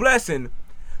biggest blessing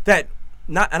and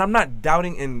I'm not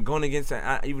doubting and going against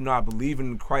that, even though I believe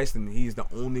in Christ and he's the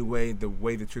only way, the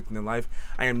truth, and the life.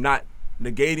 I am not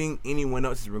negating anyone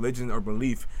else's religion or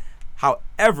belief.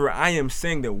 However, I am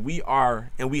saying that we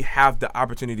have the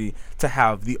opportunity to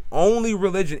have the only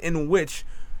religion in which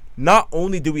not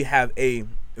only do we have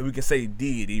we can say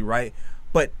deity, right?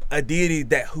 But a deity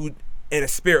and a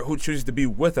spirit who chooses to be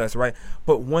with us, right?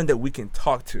 But one that we can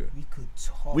talk to.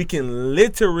 We can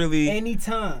literally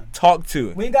anytime talk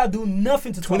to. We ain't gotta do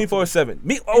nothing to 24/7.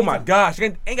 Me, oh my gosh, I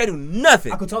ain't gotta do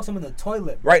nothing. I could talk to him in the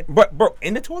toilet, right? But bro,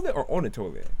 in the toilet or on the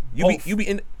toilet? You be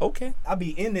in. Okay. I'll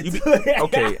be in the toilet.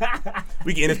 Okay.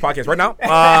 We can end this podcast right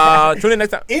now. Tune in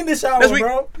next time. In the shower,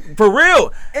 bro. For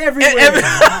real. Everywhere.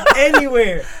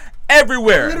 Anywhere.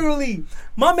 Everywhere. Literally,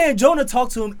 my man Jonah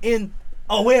talked to him in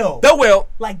a well. The well.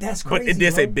 Like that's crazy. But it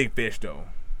did say big fish though.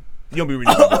 You don't be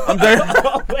reading. I'm done.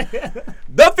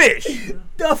 The fish.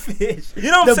 The fish.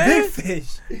 You know what I'm saying? The big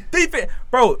fish. The fish.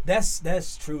 Bro.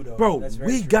 That's true though. Bro, that's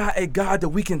we true. got a God that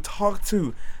we can talk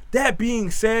to. That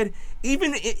being said,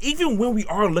 even when we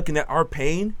are looking at our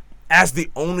pain as the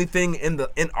only thing in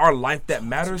our life that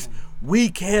matters, we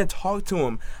can talk to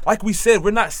him. Like we said,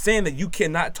 we're not saying that you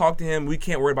cannot talk to him. We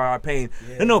can't worry about our pain.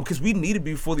 Yeah. No, because we need to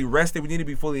be fully rested. We need to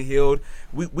be fully healed.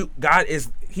 God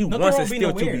is, he wants us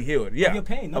still to be healed. Yeah, your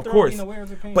pain. Of course. Being aware of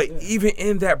your pain. But even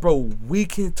in that, bro, we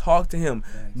can talk to him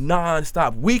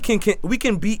nonstop. We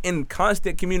can be in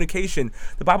constant communication.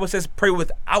 The Bible says pray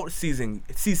without ceasing.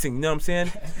 You know what I'm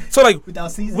saying? So like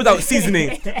without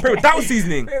seasoning. Pray without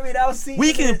seasoning. Pray without seasoning.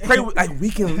 We can pray we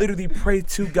can literally pray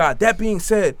to God. That being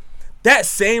said, that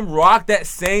same rock, that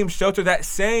same shelter, that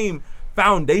same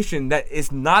foundation that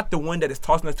is not the one that is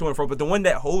tossing us to and fro, but the one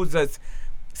that holds us,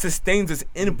 sustains us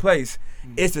in place,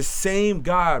 is the same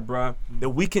God, bro, that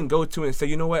we can go to and say,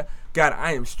 you know what, God,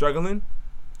 I am struggling.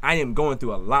 I am going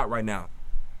through a lot right now.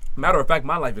 Matter of fact,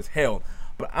 my life is hell,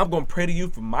 but I'm going to pray to you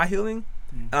for my healing.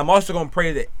 And I'm also going to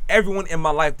pray that everyone in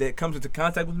my life that comes into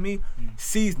contact with me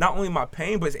sees not only my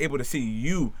pain, but is able to see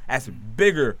you as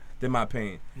bigger than my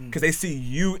pain, because they see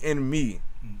you in me.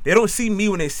 They don't see me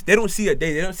when they don't see a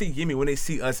day. They don't see Yemi when they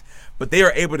see us, but they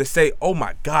are able to say, oh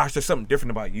my gosh, there's something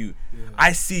different about you. Yeah.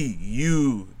 I see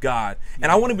you, God.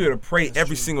 And I want to be able to pray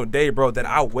every single day, bro, that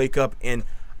I wake up and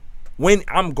when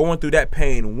I'm going through that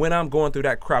pain, when I'm going through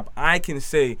that crap, I can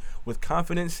say with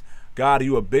confidence, God,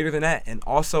 you are bigger than that. And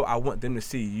also, I want them to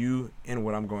see you in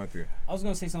what I'm going through. I was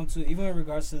going to say something, too, even in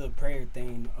regards to the prayer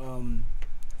thing.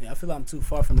 I feel like I'm too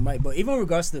far from the mic. But even in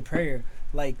regards to the prayer,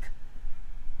 like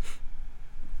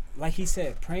he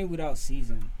said, praying without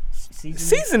seasoning.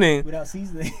 Without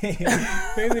seasoning.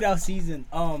 Praying without season.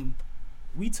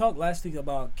 We talked last week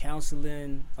about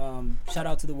counseling. Shout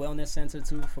out to the Wellness Center,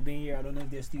 too, for being here. I don't know if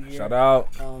they're still here. Shout out.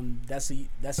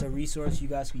 That's a resource you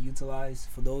guys can utilize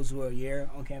for those who are here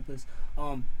on campus.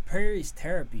 Prayer is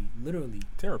therapy, literally.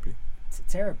 Therapy.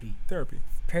 Therapy.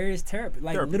 Prayer is therapy.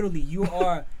 Like, literally, you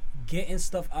are getting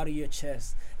stuff out of your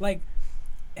chest. Like,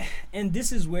 and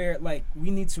this is where, like,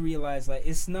 we need to realize, like,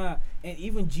 it's not, and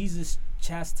even Jesus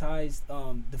chastised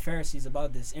the Pharisees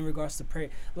about this in regards to prayer.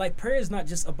 Like, prayer is not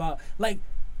just about, like,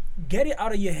 get it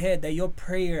out of your head that your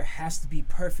prayer has to be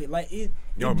perfect. Like, it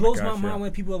blows my mind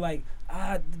when people are like,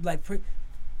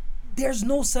 there's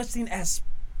no such thing as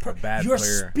you're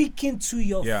prayer. Speaking to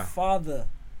your Father.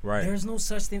 Right. There's no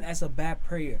such thing as a bad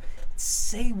prayer.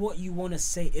 Say what you want to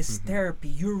say. It's therapy.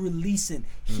 You're releasing.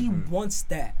 He wants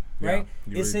that. Right?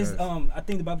 Yeah, it says, I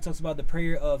think the Bible talks about the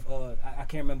prayer of, I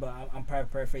can't remember, I'm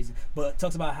paraphrasing, but it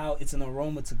talks about how it's an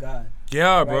aroma to God.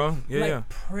 Yeah, right? Bro. Like,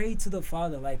 pray to the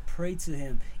Father. Like, pray to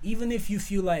Him. Even if you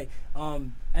feel like,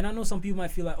 and I know some people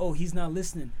might feel like, oh, He's not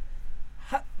listening.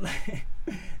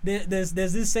 There's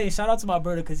this saying, shout out to my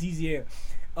brother because he's here.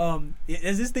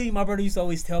 There's this thing my brother used to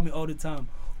always tell me all the time.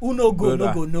 Who no go,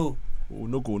 no go, no. Oh,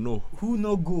 no go, no. Who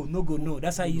no go, no go, no.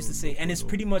 That's how he used to say. And it's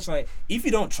pretty much like, if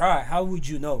you don't try, how would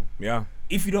you know? Yeah.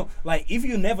 If you don't, like, if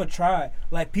you never try,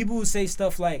 like, people who say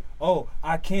stuff like, oh,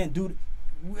 I can't do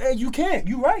you can't.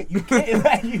 You're right. You can't.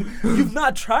 Like, you've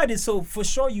not tried it, so for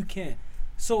sure you can.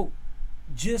 So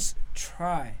just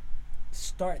try.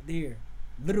 Start there.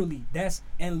 Literally,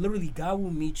 literally God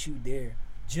will meet you there.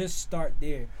 Just start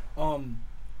there.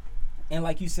 And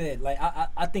like you said, like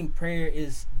I think prayer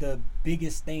is the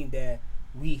biggest thing that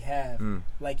we have.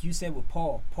 Like you said with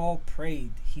Paul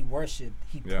prayed, he worshiped,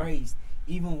 he praised,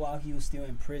 even while he was still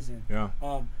in prison. Yeah.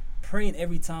 Praying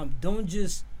every time. Don't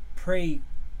just pray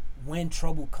when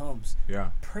trouble comes.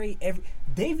 Yeah. Pray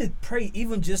David prayed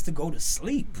even just to go to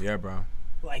sleep. Yeah, bro.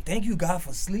 Like, thank you God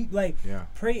for sleep. Like,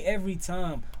 pray every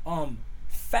time.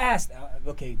 Fast.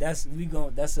 Okay, that's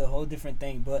a whole different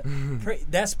thing. But pray,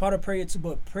 that's part of prayer too.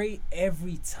 But pray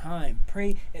every time.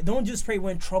 Pray. Don't just pray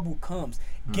when trouble comes.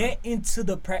 Get into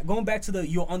the going back to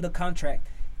you're under contract.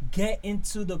 Get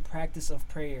into the practice of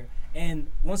prayer. And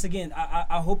once again,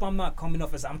 I hope I'm not coming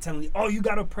off as I'm telling you, oh, you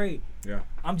gotta pray. Yeah.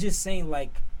 I'm just saying,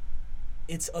 like,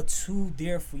 it's a tool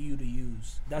there for you to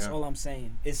use. That's all I'm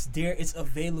saying. It's there. It's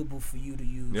available for you to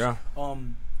use. Yeah.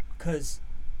 Because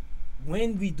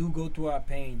when we do go through our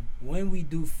pain, when we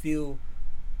do feel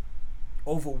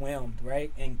overwhelmed,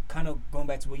 right? And kind of going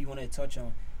back to what you want to touch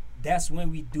on, that's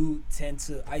when we do tend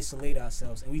to isolate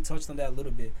ourselves. And we touched on that a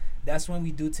little bit. That's when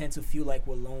we do tend to feel like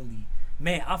we're lonely.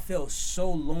 Man, I felt so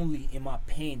lonely in my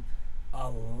pain a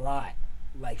lot.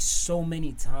 Like, so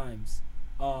many times.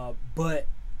 But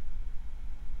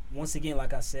once again,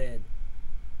 like I said,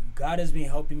 God has been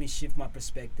helping me shift my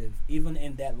perspective, even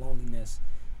in that loneliness.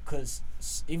 Because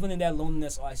even in that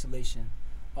loneliness or isolation,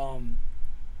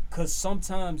 because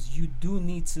sometimes you do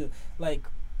need to, like,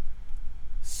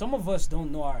 some of us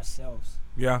don't know ourselves.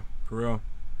 Yeah, for real.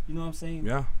 You know what I'm saying?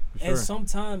 Yeah, for sure. And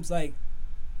sometimes, like,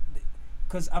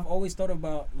 because I've always thought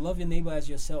about love your neighbor as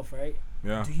yourself, right?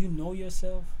 Yeah. Do you know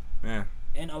yourself? Yeah.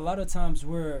 And a lot of times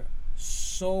we're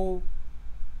so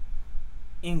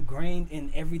ingrained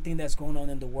in everything that's going on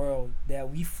in the world that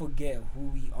we forget who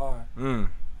we are.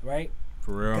 Right?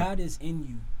 For real. God is in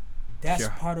you. That's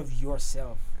part of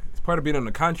yourself. It's part of being on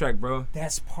the contract, bro.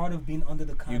 That's part of being under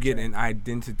the contract. You get an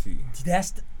identity.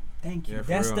 Thank you. Yeah,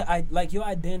 That's real. like your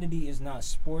identity is not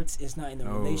sports. It's not in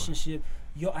a relationship.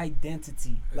 Your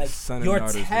identity, like Son your and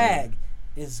daughters, tag,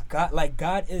 is God. Like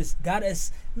God is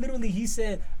literally. He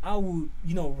said, "I will,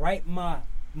 write my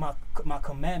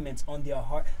commandments on their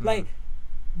heart." Like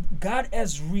God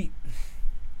has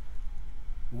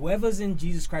whoever's in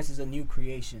Jesus Christ is a new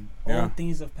creation. All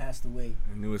things have passed away.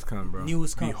 The new has come, bro. New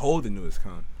has come. Behold, the new has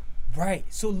come. Right.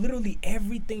 So literally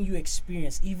everything you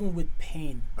experience, even with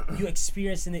pain, you're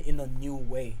experiencing it in a new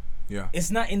way. Yeah.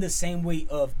 It's not in the same way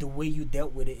of the way you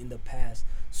dealt with it in the past.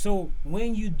 So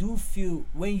when you do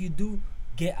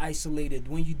get isolated,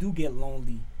 when you do get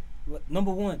lonely,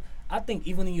 number one, I think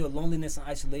even in your loneliness and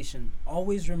isolation,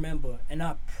 always remember, and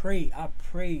I pray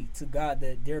to God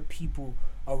that there are people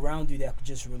around you that could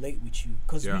just relate with you,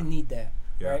 because we need that,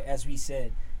 right? As we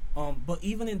said. But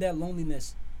even in that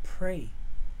loneliness, pray.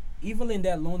 Even in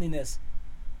that loneliness,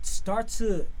 start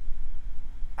to,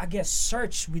 I guess,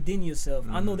 search within yourself.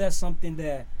 I know that's something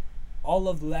that all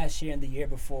of the last year and the year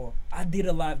before, I did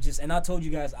a lot and I told you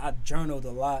guys I journaled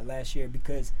a lot last year,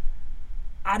 because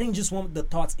I didn't just want the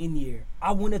thoughts in the air.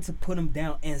 I wanted to put them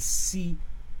down and see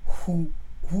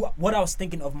what I was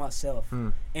thinking of myself.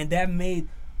 And that made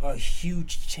a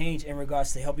huge change in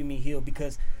regards to helping me heal,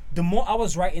 because the more I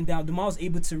was writing down, the more I was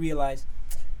able to realize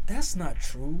that's not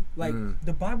true. Like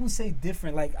the Bible say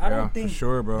different. Like I don't think for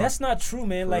sure, bro. That's not true,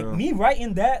 man. For like real. Me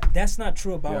writing that's not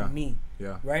true about me.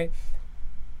 Yeah. Right?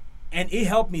 And it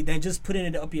helped me than just putting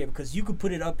it up here, because you could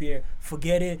put it up here,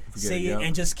 forget it,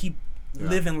 and just keep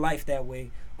living life that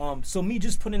way. So me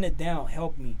just putting it down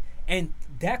helped me. And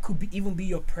that could even be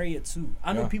your prayer too.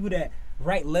 I know people that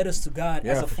write letters to God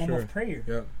as a form of prayer.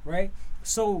 Yeah. Right?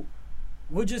 So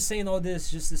we're just saying all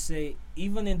this just to say,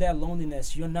 even in that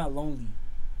loneliness, you're not lonely.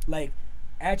 Like,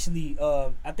 actually,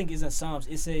 I think it's in Psalms.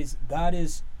 It says God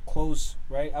is close,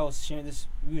 right?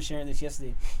 We were sharing this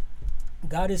yesterday.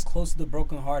 God is close to the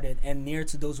brokenhearted and near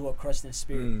to those who are crushed in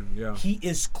spirit. He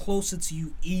is closer to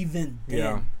you even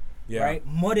then. Right?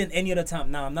 More than any other time.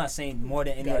 Now, I'm not saying more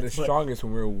than any other time. God is strongest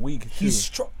when we're weak, too. He's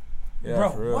strong. Bro,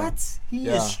 what? He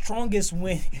is strongest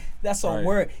when, that's a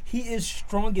word. He is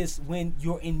strongest when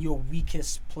you're in your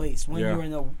weakest place. When you're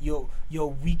in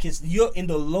your weakest, you're in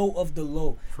the low of the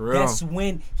low. For real. That's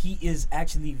when he is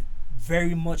actually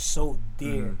very much so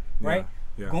there. Right?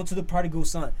 Yeah. Going to the prodigal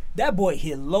son. That boy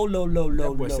hit low.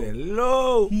 That boy said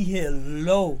low. He hit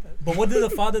low. But what did the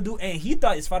father do? And he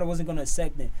thought his father wasn't going to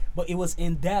accept him. But it was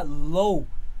in that low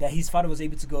that his father was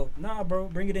able to go, nah, bro,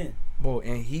 bring it in. Bro,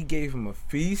 and he gave him a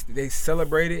feast. They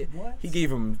celebrated. What? He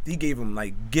gave him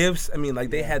like gifts. I mean, like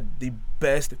they had the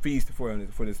best feast for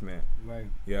this man. Right.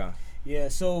 Yeah. Yeah.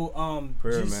 So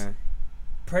prayer, man.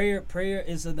 Prayer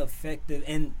is an effective,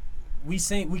 and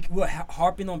we're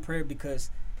harping on prayer because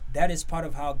that is part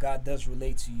of how God does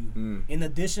relate to you. In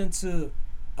addition to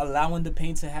allowing the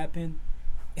pain to happen,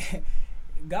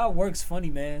 God works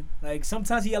funny, man. Like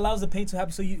sometimes he allows the pain to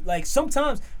happen. So you like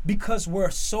sometimes because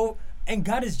we're so, and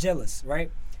God is jealous,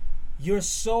 right? You're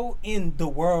so in the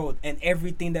world and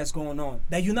everything that's going on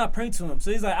that you're not praying to him.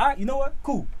 So he's like, all right, you know what?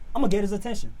 Cool. I'm gonna get his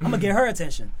attention. I'm gonna get her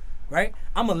attention. Right?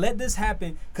 I'm gonna let this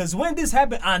happen, because when this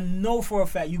happens, I know for a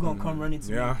fact you're gonna come running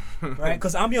to me. Right?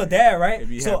 Because I'm your dad, right?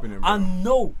 So I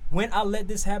know when I let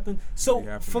this happen.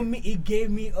 So for me, it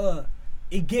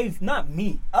gave not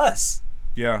me, us.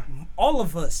 Yeah. All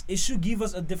of us. It should give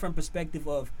us a different perspective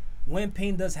of when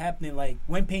pain does happen, like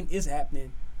when pain is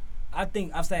happening. I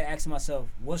think I've started asking myself,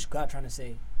 what's God trying to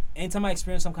say? Anytime I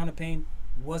experience some kind of pain,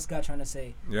 what's God trying to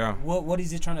say? Yeah. What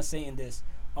is he trying to say in this?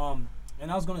 And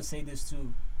I was gonna say this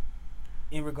too.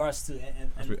 In regards to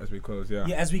as we close,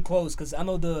 as we close, because I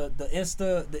know the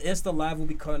Insta live will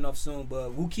be cutting off soon,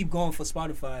 but we'll keep going for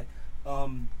Spotify,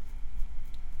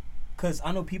 because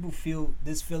I know people feel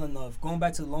this feeling of going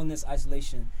back to loneliness,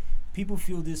 isolation. People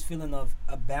feel this feeling of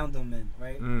abandonment,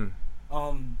 right?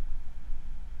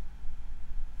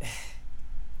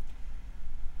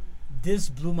 This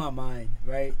blew my mind,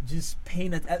 right? Just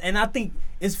pain, and I think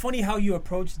it's funny how you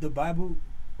approach the Bible,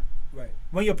 right?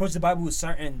 When you approach the Bible with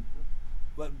certain.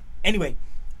 But anyway,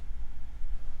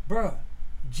 bruh,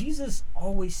 Jesus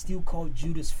always still called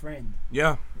Judas friend.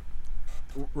 Yeah.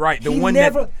 Right. He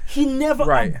never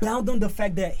abandoned the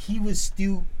fact that he was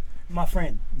still my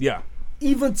friend. Yeah.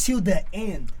 Even till the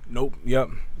end. Nope.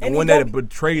 Yep. The one that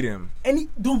betrayed him. And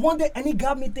he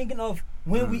got me thinking of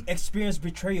when we experience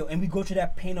betrayal and we go through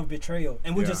that pain of betrayal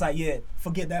and we're just like, yeah,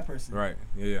 forget that person. Right.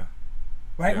 Yeah.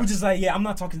 Right? Yeah. We're just like, yeah, I'm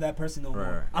not talking to that person no more.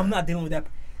 Right. I'm not dealing with that.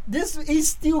 He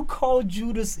still called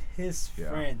Judas his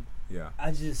friend. Yeah.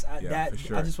 I just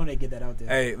want to get that out there.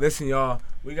 Hey, listen, y'all.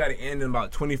 We got to end in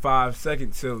about 25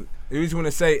 seconds. So we just want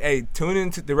to say, hey, tune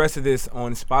into the rest of this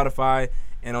on Spotify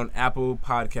and on Apple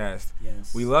Podcast.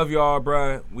 Yes. We love y'all,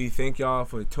 bruh. We thank y'all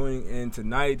for tuning in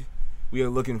tonight. We are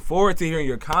looking forward to hearing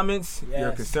your comments,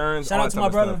 your concerns. Shout out to my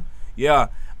brother. Stuff. Yeah.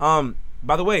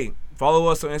 By the way, follow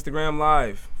us on Instagram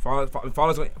Live. Follow us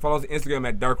on Instagram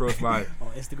at Dark Roast Live.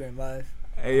 On Instagram Live.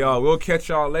 Hey, y'all. We'll catch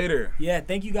y'all later. Yeah.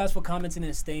 Thank you guys for commenting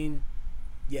and staying.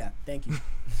 Yeah. Thank you.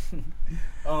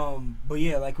 But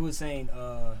yeah, like we were saying,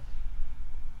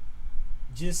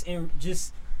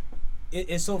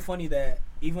 it's so funny that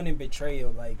even in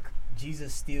betrayal, like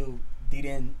Jesus still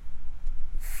didn't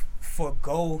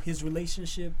forgo his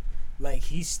relationship. Like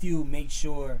he still made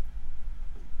sure.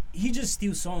 He just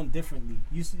still saw him differently.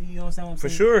 You understand what I'm saying? For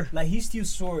sure. Like he still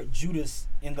saw Judas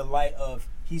in the light of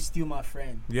he's still my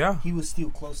friend. Yeah. He was still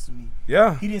close to me.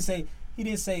 Yeah. He didn't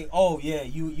say, oh yeah,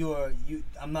 you're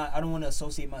I don't want to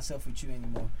associate myself with you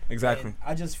anymore. Exactly. And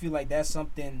I just feel like that's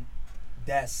something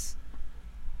that's,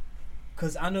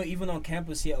 because I know even on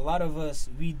campus here, a lot of us,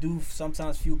 we do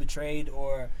sometimes feel betrayed,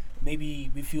 or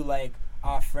maybe we feel like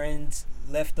our friends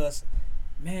left us.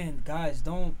 Man, guys,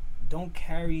 don't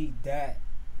carry that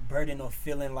burden of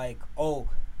feeling like, oh,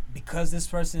 because this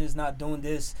person is not doing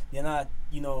this, they're not,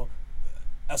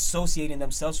 associating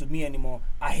themselves with me anymore.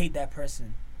 I hate that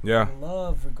person. Yeah.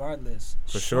 Love regardless.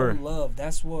 For Show sure. love.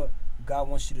 That's what God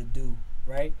wants you to do,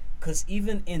 right? Because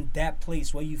even in that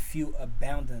place where you feel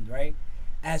abandoned, right?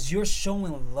 As you're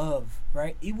showing love,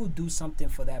 right? It will do something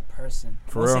for that person.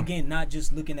 Once again, not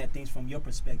just looking at things from your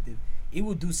perspective. It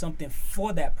will do something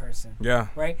for that person. Yeah.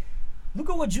 Right? Look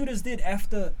at what Judas did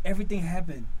after everything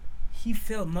happened. He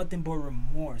felt nothing but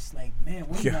remorse. Like, man,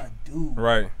 what did I do?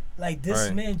 Right. Like, this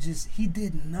man he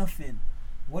did nothing.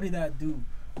 What did I do?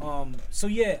 So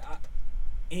yeah,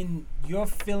 in your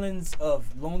feelings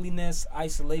of loneliness,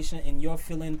 isolation, in your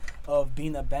feeling of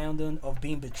being abandoned, of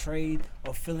being betrayed,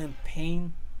 of feeling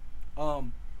pain,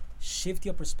 shift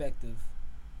your perspective,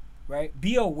 right?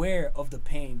 Be aware of the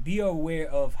pain. Be aware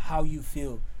of how you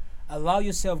feel. Allow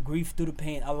yourself grief through the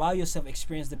pain. Allow yourself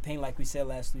experience the pain like we said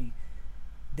last week.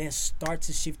 Then start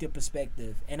to shift your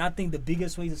perspective. And I think the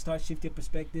biggest way to start shift your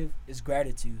perspective is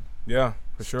gratitude. Yeah,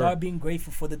 for sure. Start being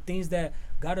grateful for the things that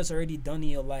God has already done in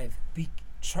your life.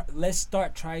 Let's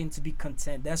start trying to be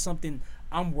content. That's something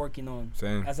I'm working on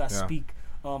as I speak.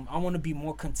 I want to be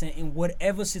more content in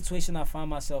whatever situation I find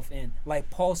myself in. Like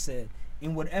Paul said,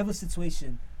 in whatever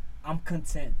situation, I'm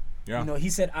content. Yeah. He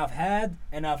said, I've had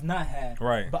and I've not had.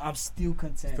 Right. But I'm still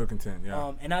content. Still content,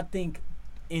 yeah. And I think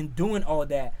in doing all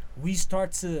that, we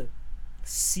start to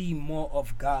see more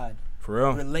of God for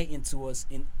real relating to us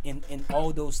in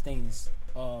all those things.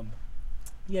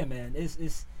 Yeah, man,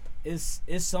 it's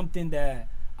something that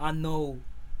I know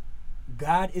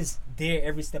God is there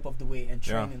every step of the way and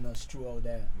training us through all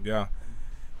that.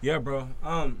 Yeah, bro.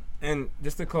 And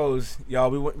just to close, y'all,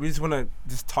 we just want to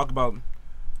just talk about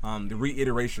the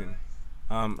reiteration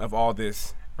of all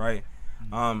this, right?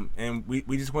 And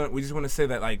we just want to say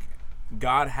that, like,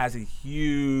 God has a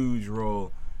huge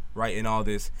role, right, in all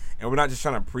this. And we're not just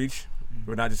trying to preach.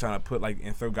 We're not just trying to put, like,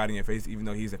 and throw God in your face, even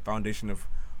though he's the foundation of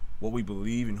what we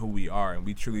believe and who we are. And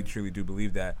we truly, truly do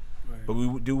believe that. Right. But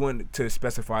we do want to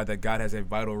specify that God has a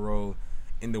vital role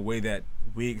in the way that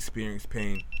we experience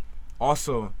pain.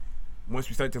 Also, once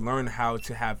we start to learn how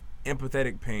to have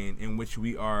empathetic pain, in which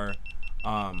we are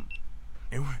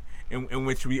in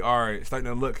which we are starting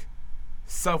to look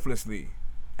selflessly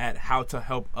at how to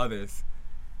help others,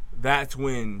 that's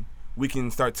when we can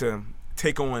start to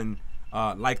take on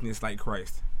likeness like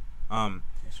Christ.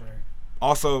 That's right.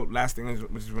 Also, last thing I just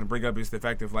want to bring up is the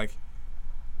fact of, like,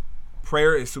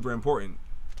 prayer is super important.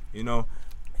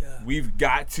 We've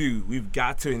got to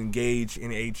engage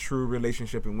in a true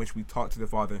relationship in which we talk to the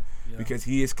Father, because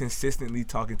he is consistently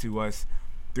talking to us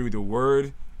through the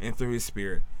Word and through his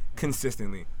Spirit,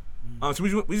 consistently. So we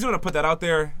just want to put that out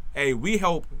there. Hey, we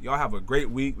hope y'all have a great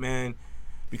week, man,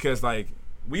 because, like,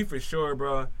 we for sure,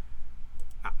 bro.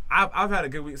 I've had a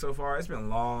good week so far. It's been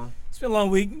long. It's been a long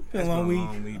week. It's been a long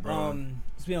week, bro.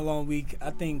 It's been a long week. I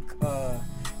think,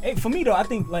 hey, for me though, I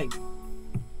think, like,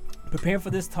 preparing for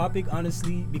this topic,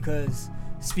 honestly, because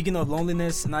speaking of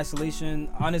loneliness and isolation,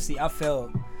 honestly, I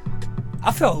felt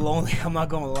lonely. I'm not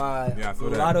gonna lie. Yeah, I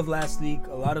feel a lot of last week,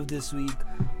 a lot of this week,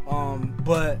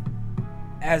 but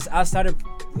as I started,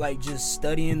 like, just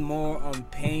studying more on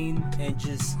pain and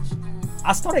just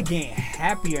I started getting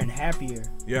happier and happier.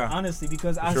 Yeah. Honestly,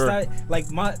 because I sure. started, like,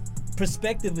 my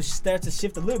perspective would start to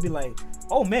shift a little bit. Like,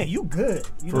 oh man, you good.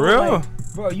 You For know, real?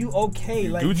 like, bro, you okay? You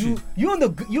Like Gucci.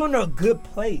 you in a good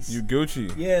place. You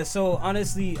Gucci. Yeah. So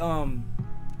honestly,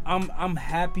 I'm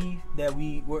happy that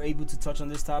we were able to touch on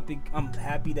this topic. I'm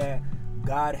happy that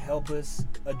God helped us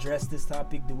address this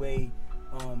topic the way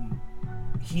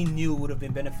He knew would have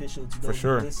been beneficial to those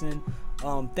sure. who listen.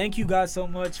 Thank you guys so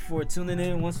much for tuning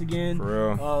in once again.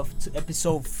 For real. To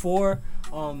episode 4.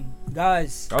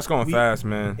 Guys, That's going fast,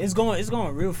 man. It's going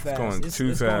real fast. It's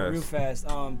going real fast.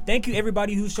 Thank you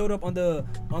everybody who showed up on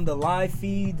the live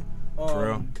feed. For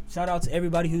real. Shout out to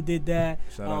everybody who did that.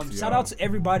 Shout out to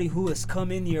everybody who has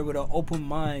come in here with an open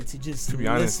mind to just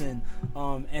listen.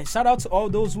 And shout out to all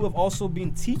those who have also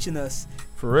been teaching us.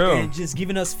 For real. And just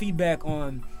giving us feedback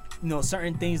on,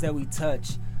 certain things that we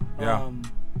touch. Yeah.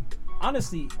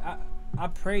 Honestly, I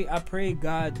pray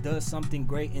God does something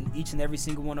great in each and every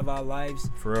single one of our lives.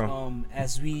 For real.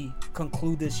 As we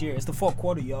conclude this year. It's the fourth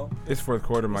quarter, yo. It's fourth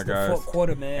quarter, my guys. Fourth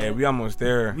quarter, man. Hey, we almost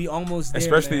there.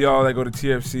 Especially man. y'all that go to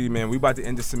TFC, man. We about to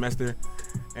end the semester.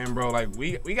 And bro, like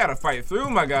we gotta fight through,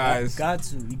 my guys.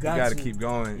 We gotta keep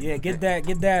going. Yeah, get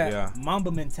that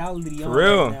Mamba mentality on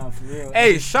real. Right now, for real.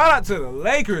 Hey, shout out to the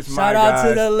Lakers, my guys. Shout out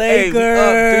to the Lakers.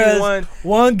 Hey, we up 3-1.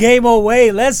 One game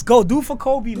away. Let's go. Do for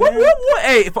Kobe, man. What?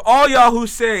 Hey, for all y'all who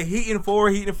say Heat in 4,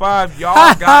 Heat in 5,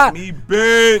 y'all got me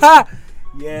bent.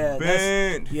 Yeah,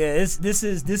 this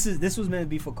was meant to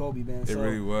be for Kobe, man. It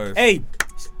really was. Hey,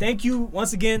 thank you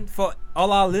once again for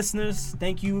all our listeners.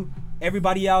 Thank you,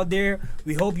 everybody out there.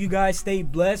 We hope you guys stay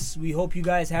blessed. We hope you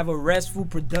guys have a restful,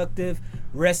 productive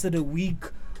rest of the week.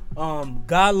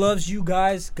 God loves you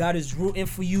guys. God is rooting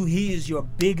for you. He is your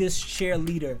biggest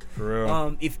cheerleader. For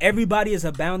real. If everybody has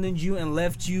abandoned you and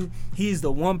left you, He is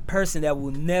the one person that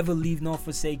will never leave nor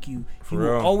forsake you. He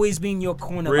will always be in your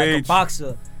corner like a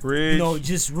boxer.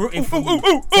 Just rooting for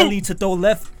you, telling you to throw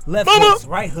left hooks,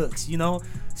 right hooks.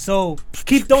 So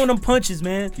keep throwing them punches,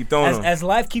 man. Keep throwing them. As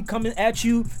life keep coming at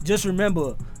you, just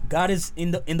remember, God is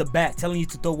in the back telling you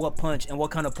to throw what punch and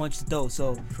what kind of punch to throw.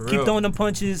 So keep throwing them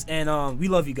punches, and we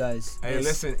love you guys. Hey,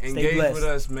 listen, engage with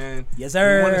us, man. Yes,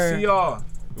 sir. We want to see y'all.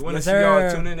 We want to see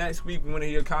y'all. Tune in next week. We want to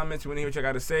hear your comments. We want to hear what y'all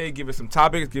got to say. Give us some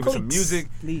topics. Give us some music.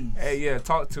 Please. Hey, yeah,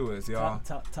 talk to us, y'all.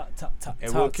 Talk.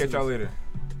 And we'll catch y'all later.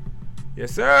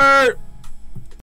 Yes, sir.